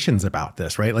conversations about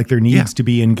this, right? Like there needs to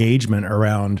be engagement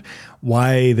around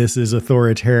why this is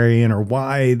authoritarian, or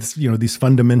why these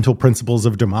fundamental principles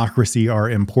of democracy are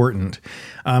important.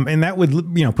 And that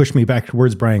would push me back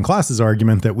towards Brian Klaas's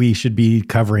argument that we should be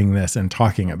covering this and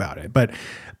talking about it. But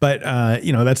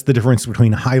that's the difference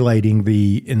between highlighting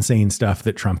the insane stuff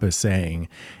that Trump is saying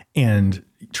and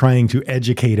trying to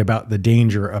educate about the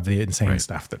danger of the insane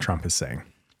stuff that Trump is saying.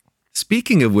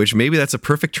 Speaking of which, maybe that's a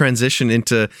perfect transition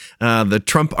into the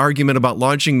Trump argument about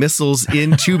launching missiles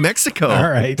into Mexico. All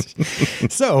right.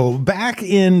 So back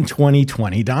in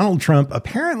 2020, Donald Trump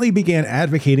apparently began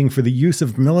advocating for the use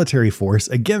of military force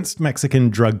against Mexican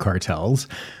drug cartels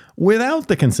without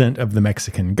the consent of the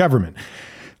Mexican government.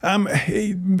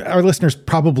 Our listeners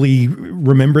probably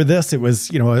remember this. It was,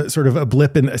 a sort of a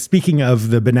blip in, speaking of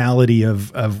the banality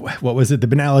of what was it? The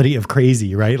banality of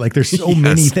crazy, right? Like there's so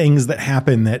many things that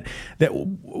happen that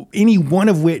any one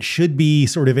of which should be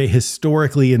sort of a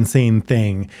historically insane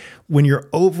thing. When you're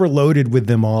overloaded with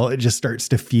them all, it just starts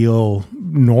to feel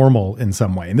normal in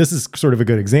some way. And this is sort of a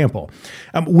good example.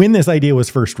 When this idea was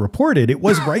first reported, it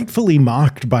was rightfully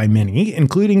mocked by many,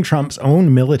 including Trump's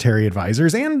own military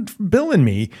advisors and Bill and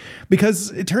me,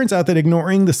 because it turns out that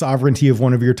ignoring the sovereignty of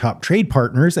one of your top trade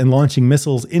partners and launching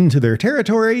missiles into their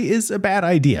territory is a bad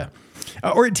idea.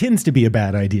 Or it tends to be a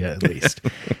bad idea, at least.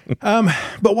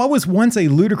 But what was once a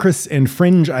ludicrous and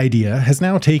fringe idea has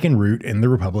now taken root in the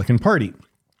Republican Party.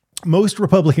 Most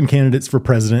Republican candidates for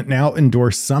president now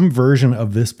endorse some version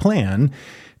of this plan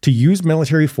to use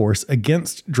military force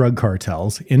against drug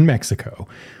cartels in Mexico,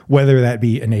 whether that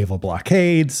be a naval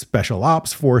blockade, special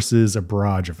ops forces, a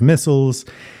barrage of missiles.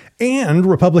 And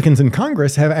Republicans in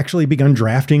Congress have actually begun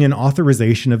drafting an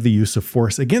authorization of the use of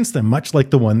force against them, much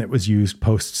like the one that was used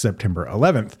post-September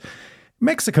 11th.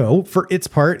 Mexico, for its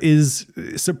part, is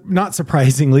not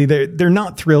surprisingly, they're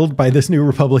not thrilled by this new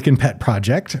Republican pet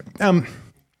project.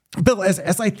 Bill, as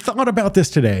I thought about this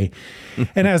today,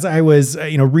 and as I was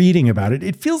reading about it,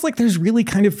 it feels like there's really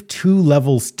kind of two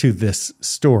levels to this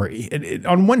story.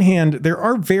 On one hand, there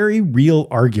are very real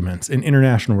arguments in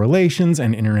international relations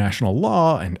and international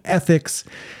law and ethics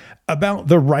about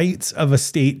the rights of a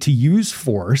state to use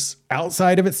force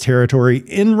outside of its territory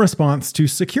in response to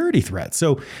security threats.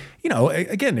 So,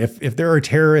 again, if there are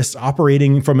terrorists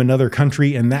operating from another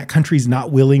country and that country's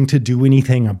not willing to do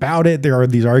anything about it, there are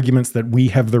these arguments that we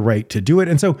have the right to do it.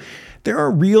 And so there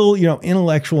are real,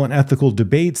 intellectual and ethical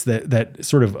debates that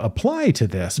sort of apply to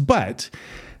this. But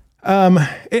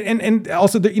and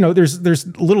also, there's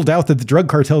little doubt that the drug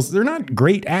cartels, they're not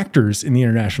great actors in the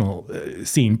international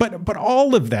scene, but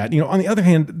all of that, on the other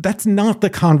hand, that's not the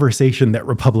conversation that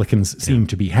Republicans seem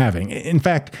to be having. In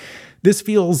fact, this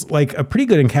feels like a pretty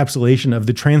good encapsulation of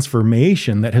the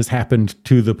transformation that has happened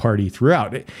to the party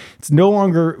throughout. It's no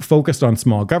longer focused on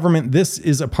small government. This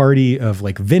is a party of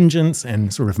like vengeance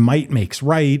and sort of might makes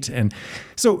right. And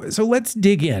so let's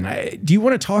dig in. Do you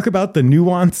want to talk about the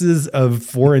nuances of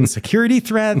foreign security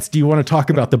threats? Do you want to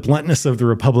talk about the bluntness of the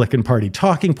Republican Party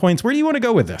talking points? Where do you want to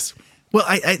go with this? Well,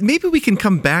 I maybe we can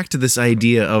come back to this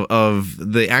idea of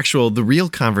the real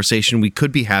conversation we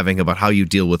could be having about how you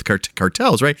deal with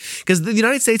cartels, right? Because the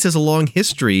United States has a long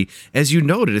history, as you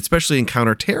noted, especially in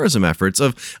counterterrorism efforts,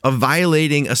 of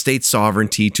violating a state's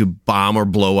sovereignty to bomb or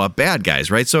blow up bad guys,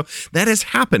 right? So that has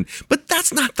happened. But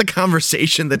that's not the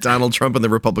conversation that Donald Trump and the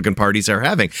Republican parties are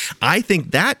having. I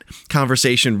think that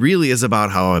conversation really is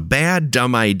about how a bad,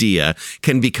 dumb idea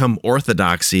can become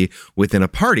orthodoxy within a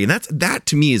party. And that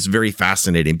to me is very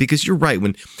fascinating, because you're right.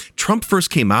 When Trump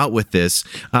first came out with this,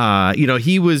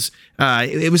 it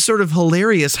was sort of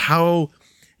hilarious how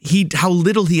how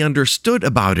little he understood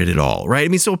about it at all, right? I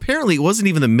mean, so apparently it wasn't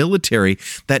even the military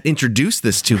that introduced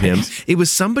this to him. It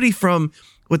was somebody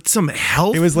with some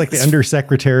health. It was like the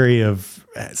undersecretary of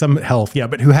some health,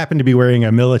 but who happened to be wearing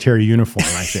a military uniform,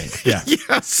 I think. Yeah.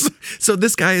 Yes. So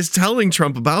this guy is telling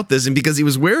Trump about this, and because he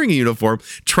was wearing a uniform,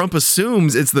 Trump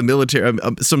assumes it's the military,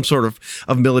 some sort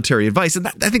of military advice. And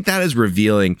I think that is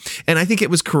revealing. And I think it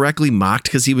was correctly mocked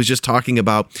because he was just talking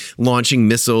about launching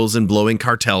missiles and blowing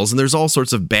cartels. And there's all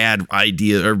sorts of bad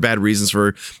ideas or bad reasons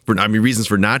reasons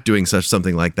for not doing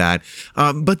something like that.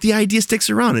 But the idea sticks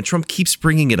around, and Trump keeps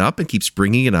bringing it up and keeps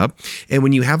bringing it up. And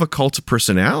when you have a cult of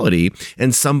personality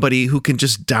and somebody who can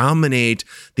just dominate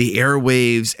the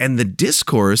airwaves and the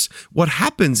discourse, what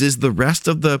happens is the rest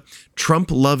of the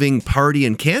Trump-loving party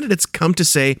and candidates come to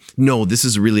say, no, this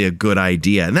is really a good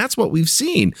idea. And that's what we've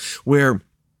seen, where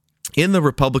in the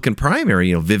Republican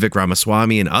primary, Vivek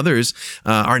Ramaswamy and others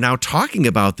are now talking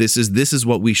about this is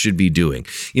what we should be doing.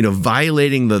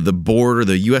 Violating the border,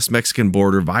 the U.S.-Mexican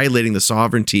border, violating the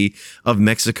sovereignty of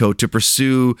Mexico to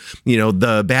pursue,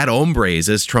 the bad hombres,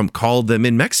 as Trump called them,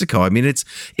 in Mexico. I mean,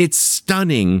 it's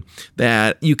stunning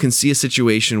that you can see a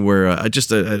situation where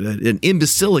just an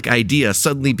imbecilic idea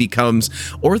suddenly becomes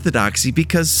orthodoxy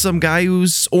because some guy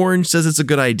who's orange says it's a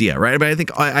good idea, right? But I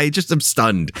think I just am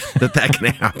stunned that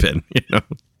can happen.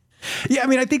 Yeah, I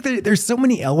mean, I think that there's so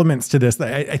many elements to this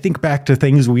that I think back to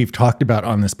things we've talked about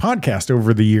on this podcast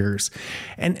over the years,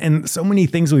 and so many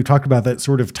things we've talked about that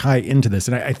sort of tie into this.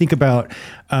 And I think about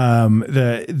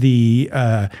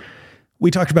we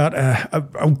talked about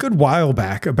a good while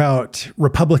back about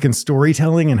Republican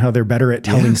storytelling and how they're better at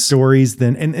telling stories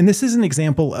than, and this is an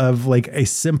example of like a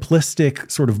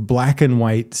simplistic sort of black and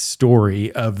white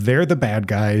story of they're the bad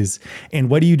guys,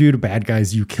 and what do you do to bad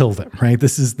guys? You kill them, right?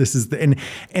 This is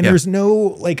there's no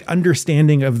like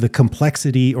understanding of the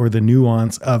complexity or the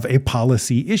nuance of a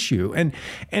policy issue,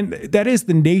 and that is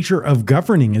the nature of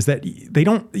governing, is that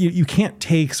you can't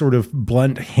take sort of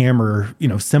blunt hammer,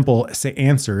 simple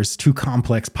answers to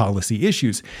complex policy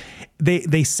issues.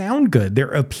 They sound good. They're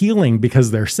appealing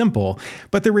because they're simple.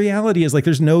 But the reality is, like,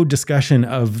 there's no discussion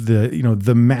of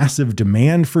the massive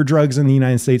demand for drugs in the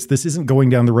United States. This isn't going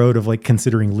down the road of like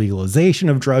considering legalization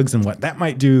of drugs and what that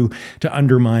might do to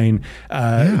undermine.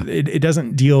 It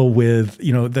doesn't deal with,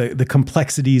 the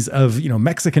complexities of,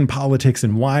 Mexican politics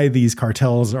and why these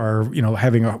cartels are,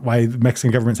 why the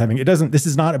Mexican government's having, this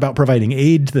is not about providing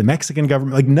aid to the Mexican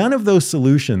government. Like, none of those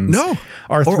solutions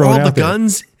are thrown out there. Or all the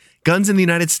guns in the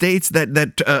United States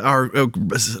that are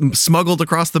smuggled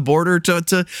across the border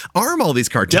to arm all these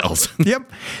cartels.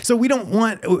 Yep. So we don't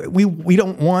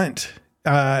want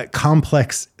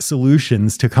complex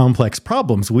solutions to complex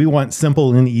problems. We want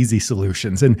simple and easy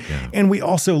solutions. And we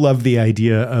also love the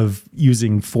idea of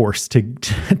using force to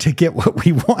get what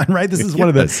we want, right? This is one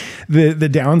of the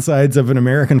downsides of an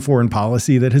American foreign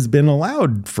policy that has been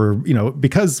allowed for,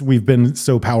 because we've been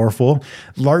so powerful,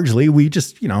 largely we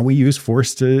just, we use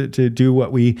force to do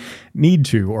what we need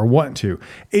to or want to.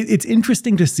 It's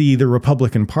interesting to see the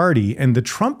Republican Party and the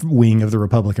Trump wing of the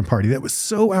Republican Party that was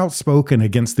so outspoken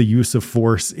against the use of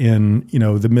force in,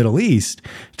 the Middle East,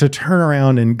 to turn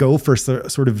around and go for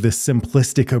sort of this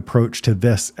simplistic approach to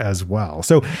this as well.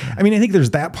 So, I mean, I think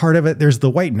there's that part of it. There's the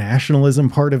white nationalism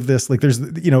part of this. Like, there's,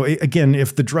 again,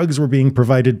 if the drugs were being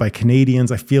provided by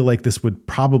Canadians, I feel like this would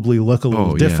probably look a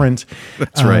little different.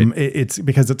 That's right. It's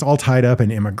because it's all tied up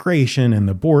in immigration and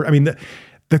the border. I mean,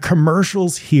 the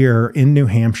commercials here in New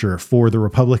Hampshire for the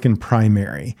Republican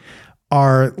primary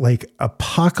are like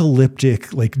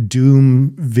apocalyptic, like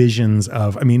doom visions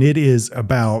of, it is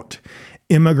about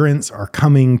immigrants are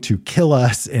coming to kill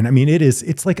us. And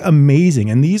it's like amazing.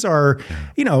 And these are,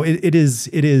 it is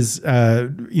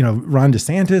Ron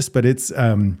DeSantis, but it's,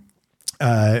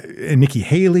 Nikki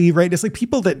Haley, right? It's like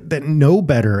people that know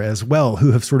better as well,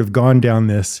 who have sort of gone down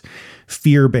this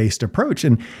fear-based approach.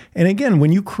 And again,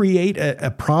 when you create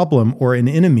a problem or an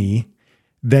enemy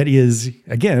that is,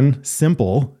 again,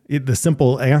 simple, the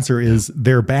simple answer is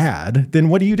they're bad, then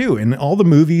what do you do? In all the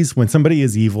movies, when somebody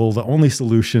is evil, the only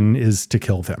solution is to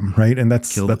kill them, right? And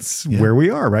that's where we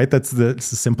are, right? It's a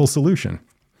simple solution.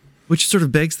 Which sort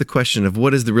of begs the question of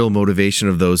what is the real motivation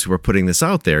of those who are putting this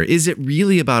out there? Is it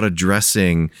really about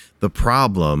addressing the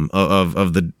problem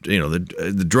of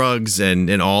the drugs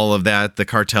and all of that, the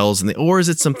cartels, or is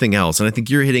it something else? And I think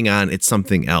you're hitting on it's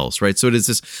something else, right? So it is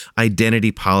this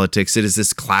identity politics. It is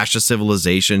this clash of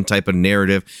civilization type of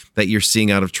narrative that you're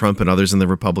seeing out of Trump and others in the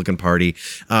Republican Party,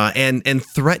 and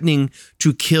threatening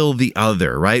to kill the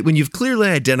other, right? When you've clearly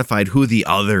identified who the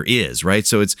other is, right?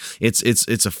 So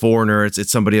it's a foreigner,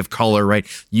 it's somebody of color, color, right?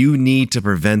 You need to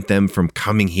prevent them from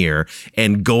coming here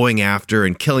and going after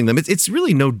and killing them. It's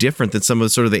really no different than some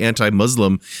of sort of the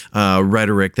anti-Muslim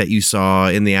rhetoric that you saw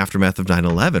in the aftermath of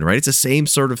 9/11, right? It's the same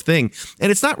sort of thing.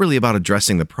 And it's not really about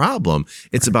addressing the problem.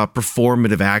 It's about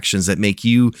performative actions that make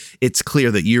it's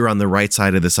clear that you're on the right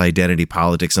side of this identity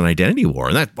politics and identity war.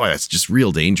 And that's just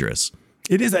real dangerous.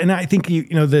 It is. And I think,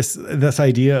 this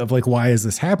idea of like, why is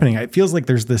this happening? It feels like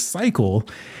there's this cycle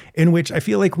in which I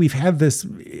feel like we've had this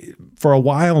for a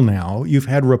while now. You've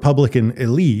had Republican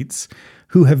elites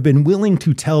who have been willing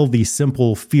to tell the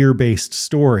simple fear-based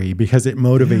story because it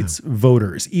motivates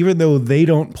voters. Even though they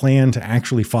don't plan to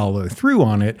actually follow through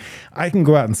on it, I can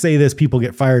go out and say this, people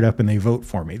get fired up and they vote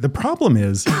for me. The problem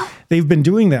is they've been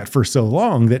doing that for so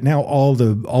long that now all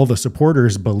the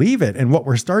supporters believe it. And what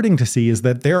we're starting to see is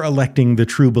that they're electing the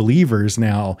true believers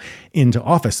now into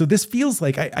office. So this feels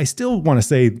like, I still want to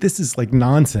say this is like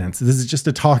nonsense. This is just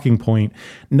a talking point.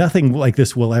 Nothing like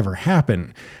this will ever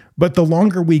happen. But the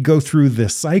longer we go through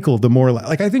this cycle, the more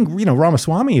like I think,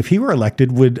 Ramaswamy, if he were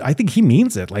elected, I think he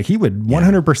means it. Like he would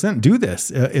 100% do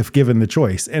this if given the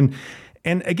choice. And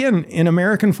again, in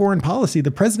American foreign policy,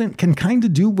 the president can kind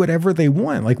of do whatever they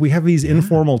want. Like we have these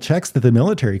informal checks that the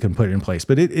military can put in place,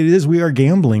 but we are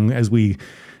gambling as we,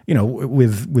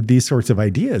 with these sorts of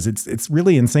ideas. It's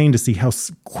really insane to see how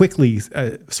quickly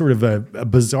sort of a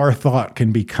bizarre thought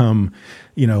can become,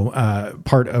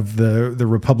 part of the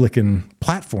Republican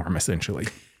platform, essentially.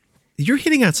 You're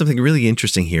hitting on something really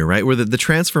interesting here, right? Where the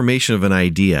transformation of an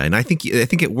idea, and I think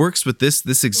it works with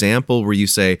this example where you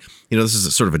say, this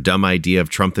is sort of a dumb idea of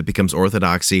Trump that becomes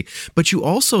orthodoxy, but you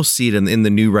also see it in the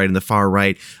new right and the far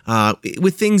right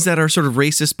with things that are sort of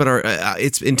racist, but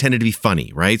it's intended to be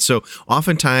funny, right? So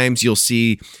oftentimes you'll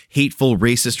see hateful,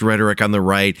 racist rhetoric on the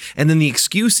right, and then the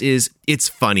excuse is it's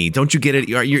funny. Don't you get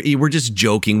it? We're just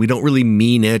joking. We don't really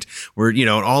mean it. We're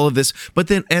all of this, but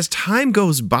then as time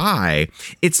goes by,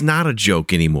 it's not a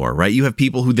joke anymore, right? You have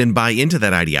people who then buy into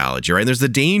that ideology, right? And there's the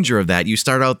danger of that. You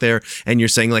start out there and you're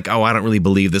saying like, oh, I don't really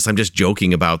believe this. I'm just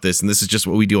joking about this. And this is just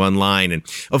what we do online. And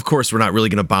of course, we're not really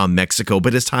going to bomb Mexico.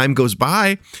 But as time goes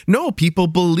by, no, people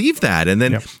believe that. And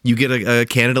then you get a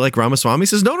candidate like Ramaswamy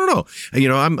says, no.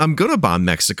 I'm going to bomb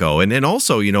Mexico. And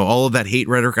also, all of that hate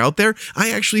rhetoric out there,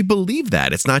 I actually believe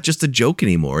that. It's not just a joke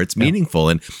anymore. It's meaningful.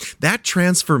 And that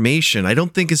transformation, I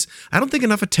don't think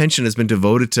enough attention has been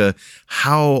devoted to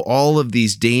how all of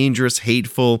these dangerous,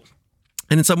 hateful,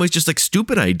 and in some ways just like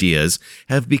stupid ideas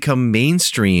have become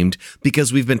mainstreamed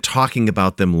because we've been talking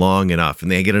about them long enough and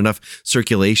they get enough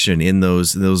circulation in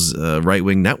those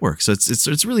right-wing networks. So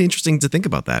it's really interesting to think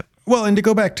about that. Well, and to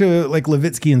go back to like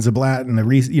Levitsky and Zablat and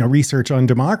the research on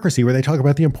democracy, where they talk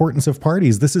about the importance of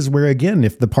parties. This is where, again,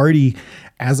 if the party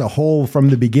as a whole from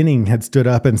the beginning had stood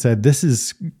up and said, this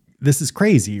is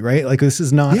crazy, right? Like this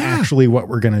is not actually what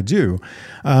we're going to do.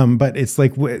 But it's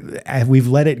like we've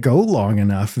let it go long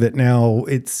enough that now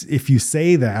if you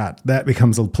say that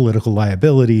becomes a political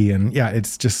liability. And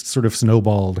it's just sort of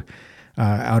snowballed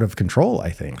out of control,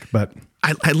 I think. But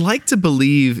I like to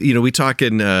believe, we talk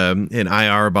in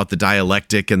IR about the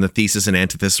dialectic and the thesis and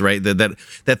antithesis, right?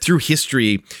 That through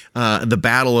history, the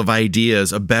battle of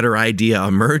ideas, a better idea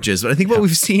emerges. But I think what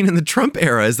we've seen in the Trump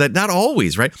era is that not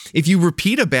always, right? If you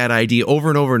repeat a bad idea over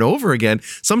and over and over again,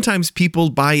 sometimes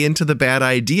people buy into the bad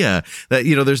idea that,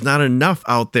 there's not enough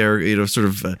out there,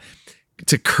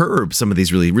 to curb some of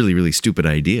these really, really, really stupid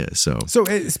ideas. So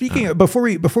speaking of, before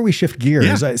we shift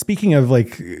gears, speaking of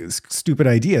like stupid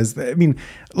ideas, I mean,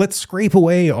 let's scrape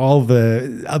away all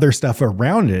the other stuff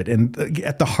around it. And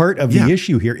at the heart of the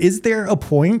issue here, is there a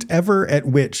point ever at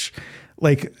which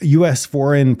like U.S.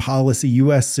 foreign policy,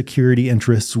 U.S. security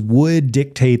interests would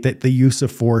dictate that the use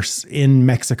of force in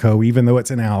Mexico, even though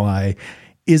it's an ally,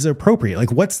 is appropriate?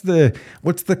 Like what's the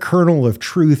kernel of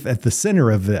truth at the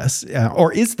center of this,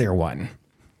 or is there one?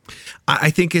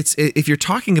 I think if you're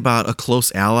talking about a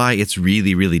close ally, it's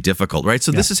really, really difficult, right?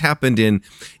 So this has happened in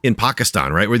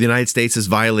Pakistan, right, where the United States has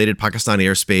violated Pakistan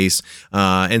airspace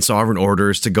and sovereign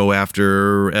orders to go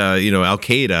after Al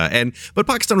Qaeda, but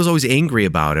Pakistan was always angry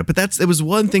about it. But it was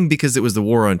one thing because it was the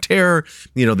war on terror.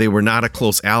 They were not a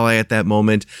close ally at that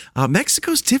moment.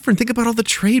 Mexico's different. Think about all the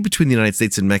trade between the United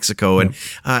States and Mexico, and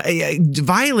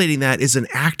violating that is an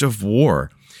act of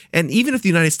war. And even if the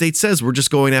United States says we're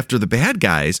just going after the bad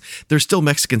guys, they're still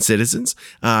Mexican citizens.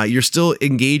 You're still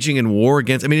engaging in war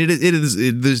against. I mean,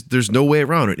 there's no way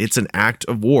around it. It's an act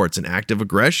of war. It's an act of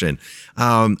aggression.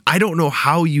 I don't know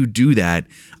how you do that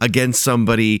against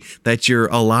somebody that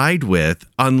you're allied with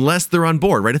unless they're on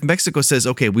board, right? If Mexico says,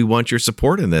 okay, we want your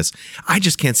support in this, I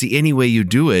just can't see any way you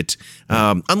do it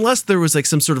unless there was like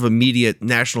some sort of immediate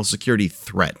national security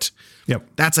threat. Yep.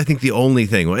 That's, I think, the only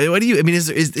thing. What do you, I mean, is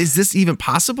this even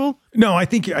possible? No, I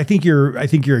think you're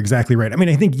exactly right. I mean,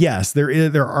 I think, yes,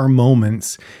 there are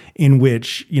moments in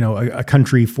which, a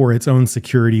country for its own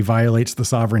security violates the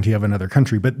sovereignty of another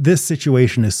country. But this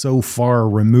situation is so far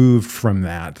removed from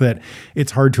that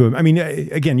it's hard to, I mean,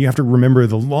 again, you have to remember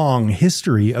the long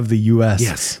history of the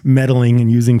U.S. meddling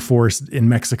and using force in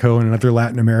Mexico and other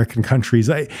Latin American countries.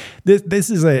 This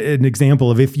is an example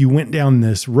of if you went down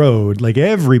this road, like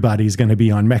everybody's going to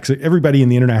be on Mexico, everybody in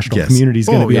the international community is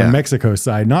going to be on Mexico's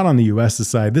side, not on the U.S.'s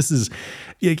side. This is,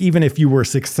 even if you were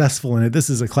successful in it, this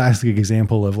is a classic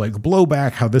example of like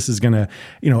blowback, how this is going to,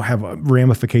 have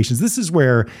ramifications. This is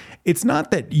where it's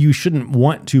not that you shouldn't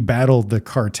want to battle the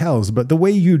cartels, but the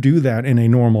way you do that in a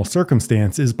normal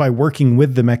circumstance is by working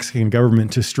with the Mexican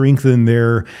government to strengthen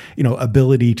their,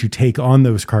 ability to take on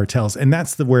those cartels. And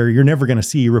that's where you're never going to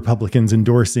see Republicans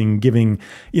endorsing, giving,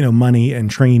 money and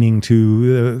training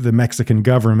to the Mexican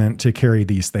government to carry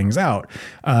these things out.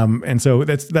 And so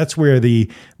that's where the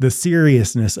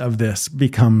seriousness of this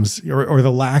becomes, or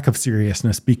the lack of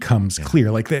seriousness becomes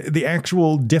clear. Like the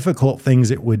actual difficult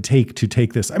things it would take to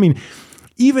take this. I mean,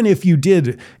 even if you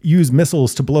did use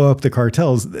missiles to blow up the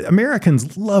cartels,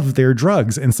 Americans love their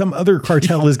drugs, and some other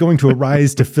cartel is going to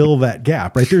arise to fill that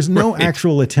gap, right? There's no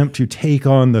actual attempt to take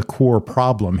on the core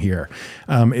problem here.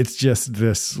 It's just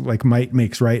this like might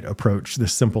makes right approach,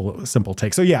 this simple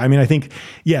take. So yeah, I mean, I think,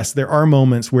 yes, there are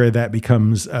moments where that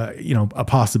becomes, a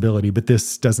possibility, but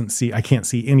I can't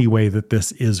see any way that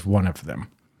this is one of them.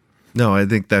 No, I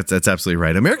think that's absolutely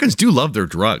right. Americans do love their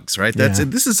drugs, right? This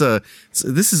is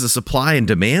a supply and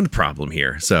demand problem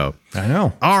here. So I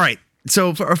know. All right.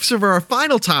 So for our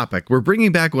final topic, we're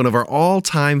bringing back one of our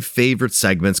all-time favorite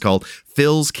segments called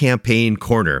Phil's Campaign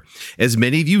Corner. As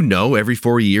many of you know, every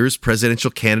 4 years, presidential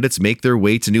candidates make their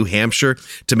way to New Hampshire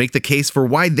to make the case for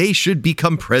why they should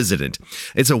become president.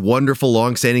 It's a wonderful,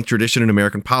 long-standing tradition in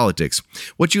American politics.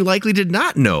 What you likely did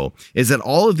not know is that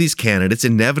all of these candidates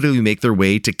inevitably make their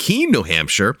way to Keene, New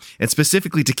Hampshire, and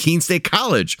specifically to Keene State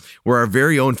College, where our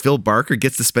very own Phil Barker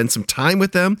gets to spend some time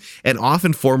with them and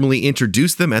often formally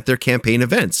introduce them at their campaign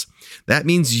events. That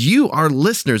means you, our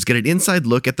listeners, get an inside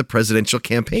look at the presidential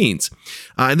campaigns.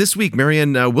 And this week,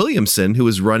 Marianne Williamson, who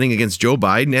is running against Joe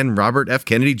Biden and Robert F.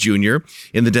 Kennedy Jr.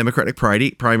 in the Democratic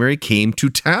primary, came to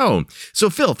town. So,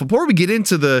 Phil, before we get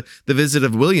into the visit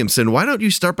of Williamson, why don't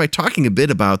you start by talking a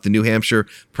bit about the New Hampshire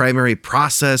primary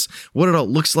process, what it all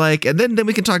looks like, and then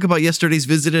we can talk about yesterday's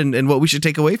visit and what we should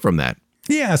take away from that.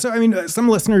 Yeah. So, I mean, some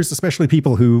listeners, especially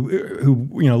people who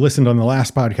listened on the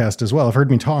last podcast as well, have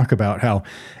heard me talk about how,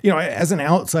 as an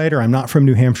outsider, I'm not from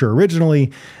New Hampshire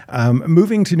originally,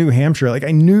 moving to New Hampshire, like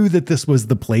I knew that this was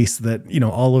the place that,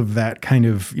 all of that kind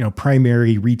of,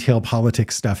 primary retail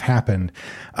politics stuff happened.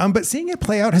 But seeing it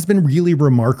play out has been really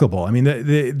remarkable. I mean,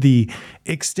 the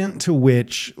extent to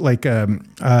which like,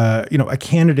 a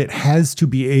candidate has to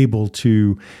be able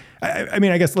to, I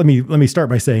mean, I guess let me start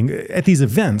by saying at these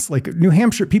events, like New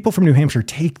Hampshire, people from New Hampshire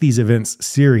take these events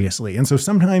seriously. And so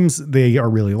sometimes they are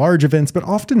really large events, but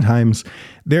oftentimes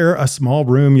they're a small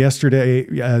room. Yesterday,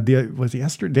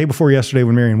 day before yesterday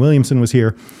when Marianne Williamson was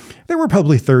here, there were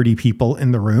probably 30 people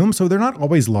in the room. So they're not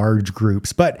always large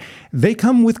groups, but they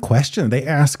come with questions. They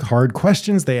ask hard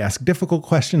questions. They ask difficult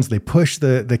questions. They push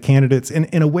the candidates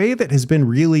in a way that has been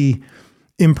really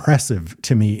impressive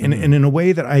to me, and in a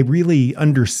way that I really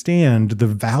understand the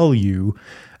value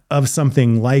of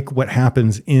something like what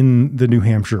happens in the New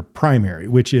Hampshire primary,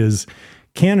 which is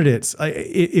candidates.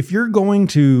 If you're going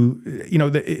to,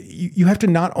 you have to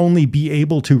not only be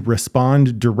able to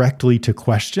respond directly to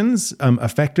questions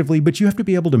effectively, but you have to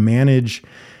be able to manage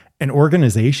an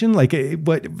organization.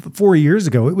 But 4 years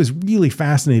ago, it was really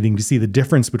fascinating to see the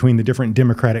difference between the different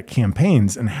Democratic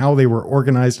campaigns and how they were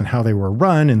organized and how they were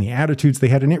run and the attitudes they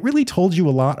had. And it really told you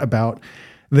a lot about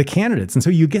the candidates. And so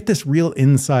you get this real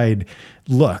inside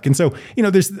look. And so,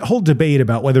 there's a whole debate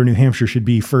about whether New Hampshire should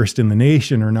be first in the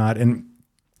nation or not. And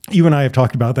you and I have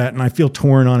talked about that, and I feel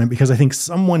torn on it because I think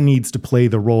someone needs to play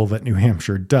the role that New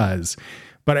Hampshire does.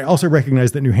 But I also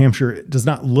recognize that New Hampshire does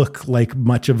not look like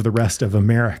much of the rest of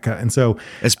America. And so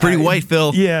it's pretty white,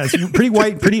 Phil. Yeah, it's pretty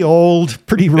white, pretty old,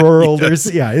 pretty rural. Yes.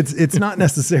 It's not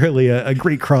necessarily a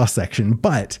great cross section,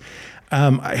 but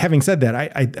Having said that,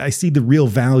 I see the real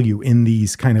value in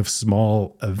these kind of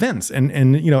small events, and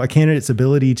a candidate's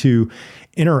ability to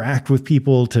interact with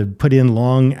people, to put in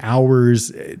long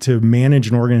hours, to manage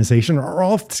an organization are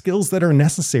all skills that are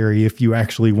necessary if you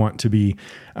actually want to be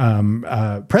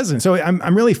president. So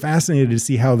I'm really fascinated to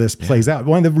see how this plays out.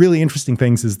 One of the really interesting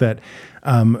things is that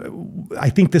I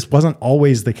think this wasn't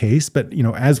always the case, but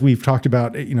as we've talked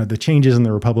about, the changes in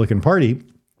the Republican Party,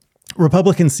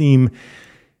 Republicans seem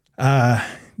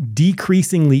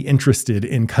decreasingly interested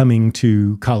in coming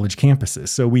to college campuses.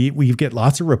 So we get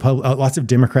lots of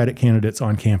Democratic candidates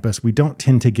on campus. We don't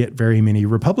tend to get very many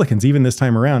Republicans. Even this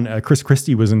time around, Chris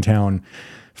Christie was in town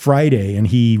Friday, and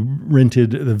he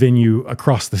rented the venue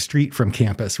across the street from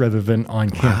campus rather than on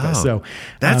campus. Wow. So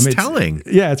that's telling.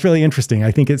 Yeah, it's really interesting.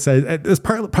 I think it's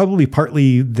probably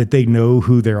partly that they know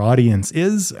who their audience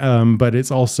is, but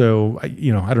it's also, I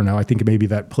don't know. I think maybe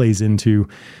that plays into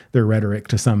their rhetoric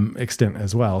to some extent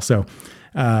as well. So.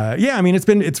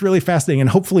 It's really fascinating, and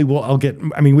hopefully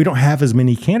we don't have as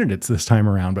many candidates this time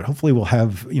around, but hopefully we'll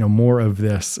have, more of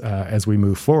this as we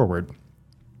move forward.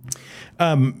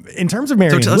 In terms of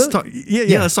Marianne, let's talk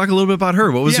a little bit about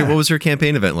her. What was her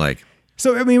campaign event like?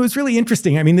 So, it was really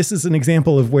interesting. This is an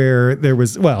example of where there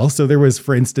was,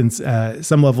 for instance,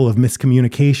 some level of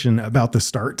miscommunication about the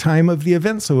start time of the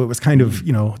event. So it was kind of,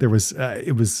 it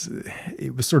was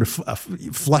sort of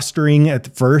flustering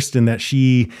at first, in that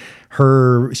she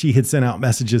had sent out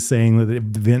messages saying that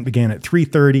the event began at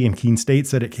 3:30, and Keene State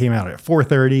said it came out at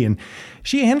 4:30. And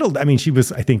she handled, she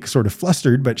was, I think, sort of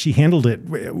flustered, but she handled it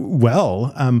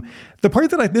well. The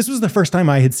part this was the first time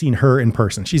I had seen her in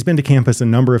person. She's been to campus a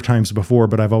number of times before,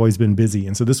 but I've always been busy.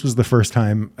 And so this was the first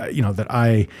time, that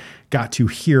I got to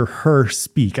hear her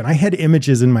speak. And I had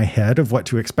images in my head of what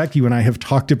to expect. You and I have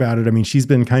talked about it. She's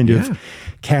been kind of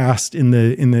cast in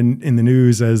the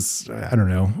news as, I don't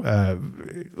know,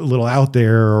 a little out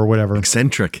there or whatever.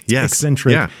 Eccentric. Yes.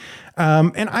 Eccentric. Yeah.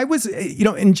 And I was,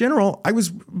 in general, I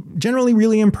was generally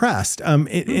really impressed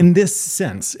in this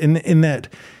sense, in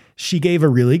that she gave a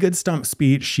really good stump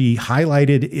speech. She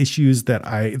highlighted issues that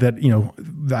I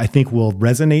think will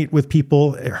resonate with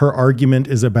people. Her argument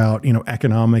is about,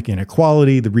 economic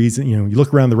inequality. The reason, you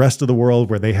look around the rest of the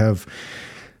world where they have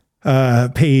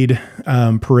paid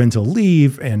parental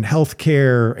leave and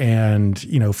healthcare and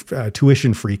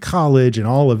tuition-free college and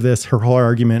all of this. Her whole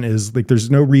argument is like there's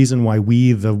no reason why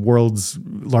we, the world's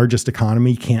largest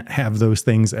economy, can't have those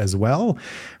things as well.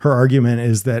 Her argument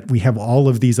is that we have all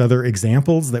of these other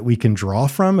examples that we can draw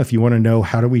from if you want to know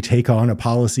how do we take on a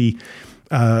policy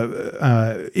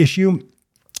issue.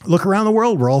 Look around the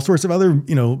world where all sorts of other,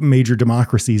 major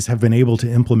democracies have been able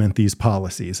to implement these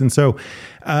policies. And so,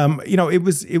 it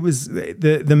was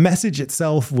the message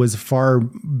itself was far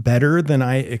better than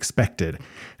I expected.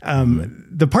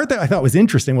 The part that I thought was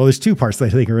interesting, there's two parts that I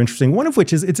think are interesting. One of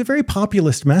which is it's a very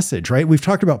populist message, right? We've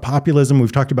talked about populism.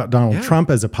 We've talked about Donald Trump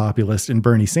as a populist and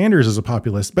Bernie Sanders as a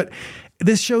populist, but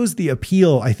this shows the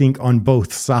appeal, I think, on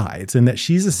both sides, and that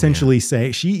she's essentially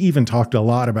she even talked a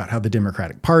lot about how the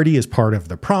Democratic Party is part of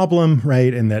the problem,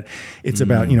 right? And that it's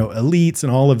about, elites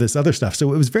and all of this other stuff.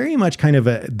 So it was very much kind of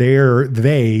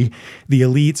the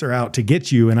elites are out to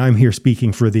get you, and I'm here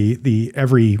speaking for the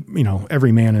every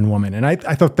man and woman. And I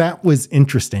thought that was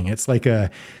interesting. It's like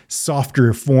a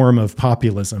softer form of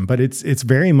populism, but it's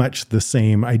very much the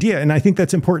same idea. And I think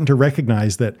that's important to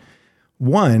recognize that,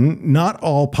 one, not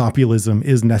all populism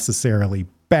is necessarily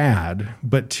bad,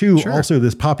 but two, also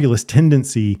this populist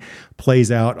tendency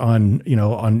plays out on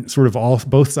sort of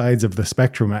both sides of the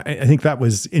spectrum. I think that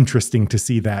was interesting to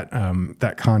see that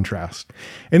contrast.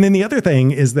 And then the other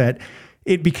thing is that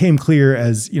it became clear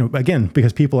as, again,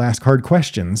 because people ask hard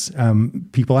questions,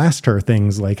 people asked her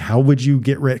things like, how would you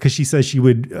get rid? Because she says she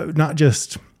would not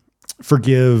just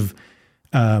forgive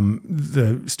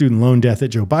the student loan debt that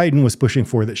Joe Biden was pushing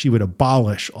for, that she would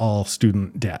abolish all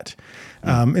student debt.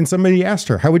 And somebody asked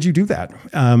her, how would you do that?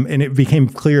 And it became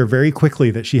clear very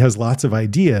quickly that she has lots of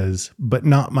ideas, but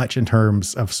not much in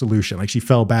terms of solution. Like she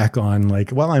fell back on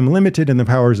I'm limited in the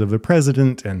powers of the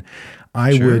president, and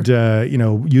I would,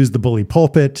 use the bully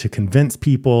pulpit to convince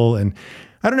people. And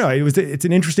I don't know, it's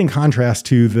an interesting contrast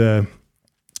to the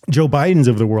Joe Bidens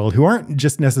of the world, who aren't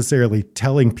just necessarily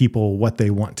telling people what they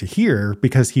want to hear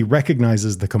because he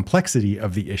recognizes the complexity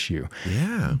of the issue.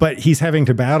 Yeah. But he's having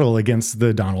to battle against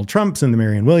the Donald Trumps and the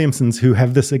Marianne Williamsons, who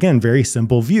have this, again, very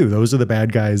simple view. Those are the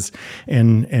bad guys,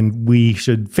 and we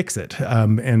should fix it.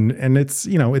 And it's,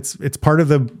 it's part of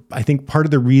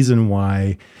the reason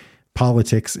why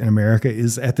politics in America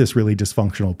is at this really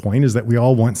dysfunctional point, is that we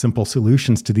all want simple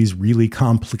solutions to these really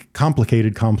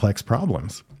complicated, complex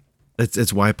problems.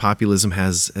 It's why populism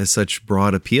has such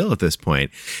broad appeal at this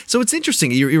point. So it's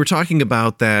interesting. You were talking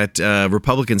about that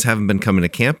Republicans haven't been coming to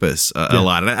campus a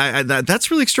lot. And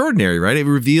that's really extraordinary, right? It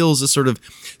reveals a sort of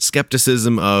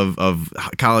skepticism of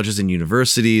colleges and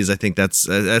universities. I think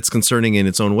that's concerning in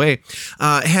its own way.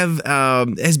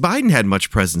 Has Biden had much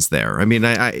presence there? I mean,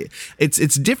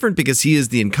 it's different because he is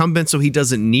the incumbent, so he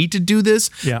doesn't need to do this.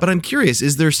 Yeah. But I'm curious: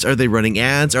 are they running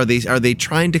ads? Are they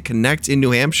trying to connect in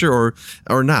New Hampshire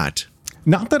or not?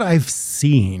 Not that I've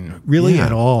seen really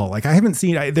at all. Like I haven't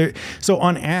seen there. So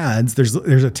on ads, there's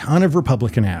a ton of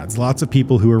Republican ads. Lots of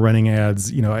people who are running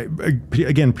ads. You know,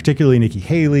 again, particularly Nikki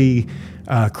Haley,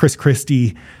 Chris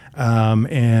Christie,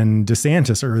 and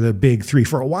DeSantis are the big three.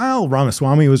 For a while,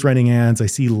 Ramaswamy was running ads. I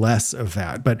see less of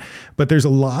that, but there's a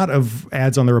lot of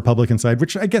ads on the Republican side,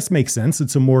 which I guess makes sense.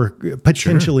 It's a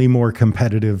potentially more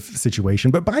competitive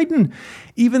situation. But Biden,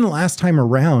 even last time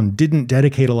around, didn't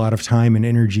dedicate a lot of time and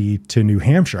energy to New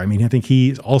Hampshire. I mean, I think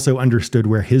he also understood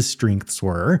where his strengths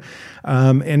were.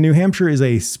 And New Hampshire is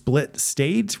a split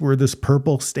state. We're this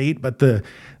purple state, but the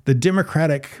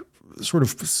Democratic sort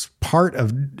of part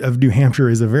of New Hampshire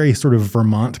is a very sort of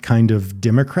Vermont kind of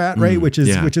Democrat, right? Which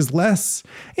is less,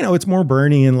 it's more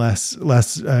Bernie and less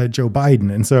Joe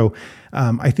Biden. And so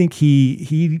I think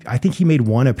he made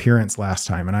one appearance last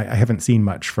time, and I haven't seen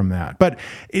much from that. But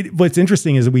what's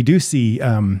interesting is that we do see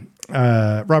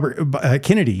Robert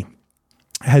Kennedy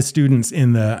has students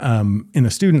in the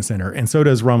student center, and so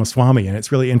does Ramaswamy. And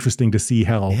it's really interesting to see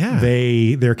how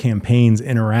their campaigns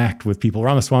interact with people.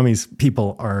 Ramaswamy's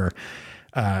people are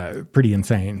pretty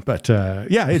insane, but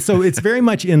it's very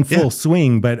much in full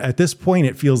swing. But at this point,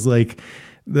 it feels like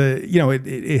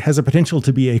it has a potential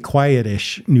to be a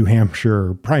quietish New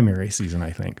Hampshire primary season, I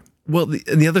think. Well,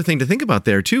 the other thing to think about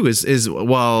there, too, is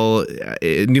while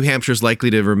New Hampshire is likely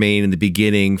to remain in the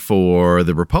beginning for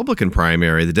the Republican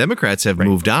primary, the Democrats have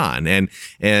moved on. And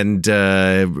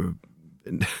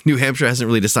New Hampshire hasn't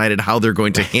really decided how they're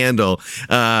going to handle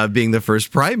being the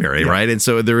first primary, right? And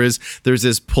so there's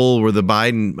this pull where the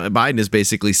Biden is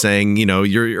basically saying,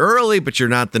 you're early, but you're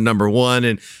not the number one,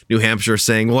 and New Hampshire is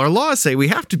saying, well, our laws say we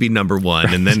have to be number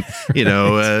one, and then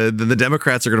then the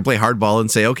Democrats are going to play hardball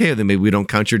and say, okay, then maybe we don't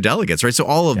count your delegates, right? So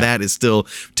all of that is still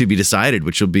to be decided,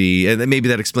 which will be, and maybe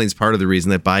that explains part of the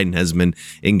reason that Biden has been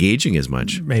engaging as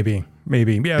much. Maybe, it'll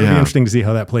be interesting to see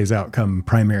how that plays out come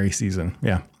primary season.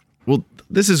 Yeah. Well,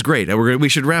 this is great. We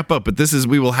should wrap up, but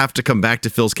we will have to come back to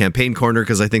Phil's campaign corner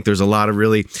because I think there's a lot of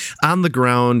really on the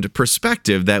ground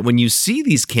perspective that when you see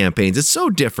these campaigns, it's so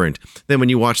different than when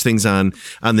you watch things on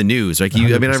the news. Like I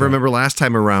remember last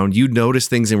time around, you noticed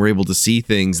things and were able to see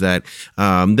things that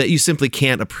you simply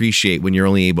can't appreciate when you're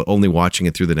only watching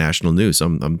it through the national news. So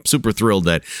I'm super thrilled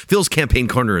that Phil's campaign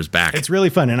corner is back. It's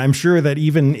really fun, and I'm sure that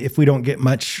even if we don't get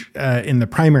much in the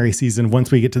primary season,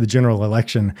 once we get to the general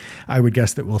election, I would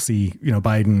guess that we'll see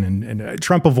Biden and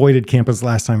Trump avoided campus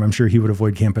last time. I'm sure he would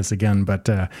avoid campus again, but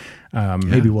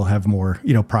maybe we'll have more,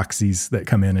 proxies that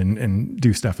come in and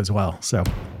do stuff as well. So.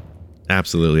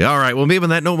 Absolutely. All right. Well, maybe on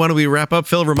that note, why don't we wrap up?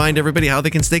 Phil, remind everybody how they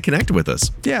can stay connected with us.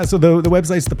 Yeah. So the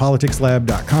website's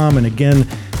thepoliticslab.com. And again,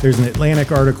 there's an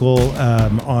Atlantic article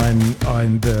on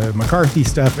the McCarthy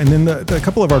stuff. And then the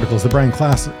couple of articles, the Brian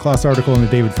Klaas article and the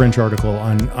David French article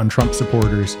on Trump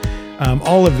supporters.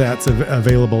 All of that's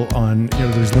available on,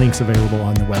 there's links available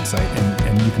on the website.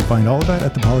 And you can find all of that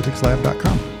at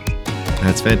thepoliticslab.com.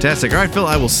 That's fantastic. All right, Phil,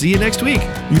 I will see you next week.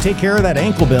 You take care of that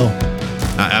ankle, Bill.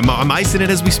 I'm icing it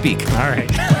as we speak. All right.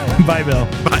 Bye, Bill.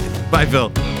 Bye,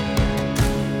 Phil.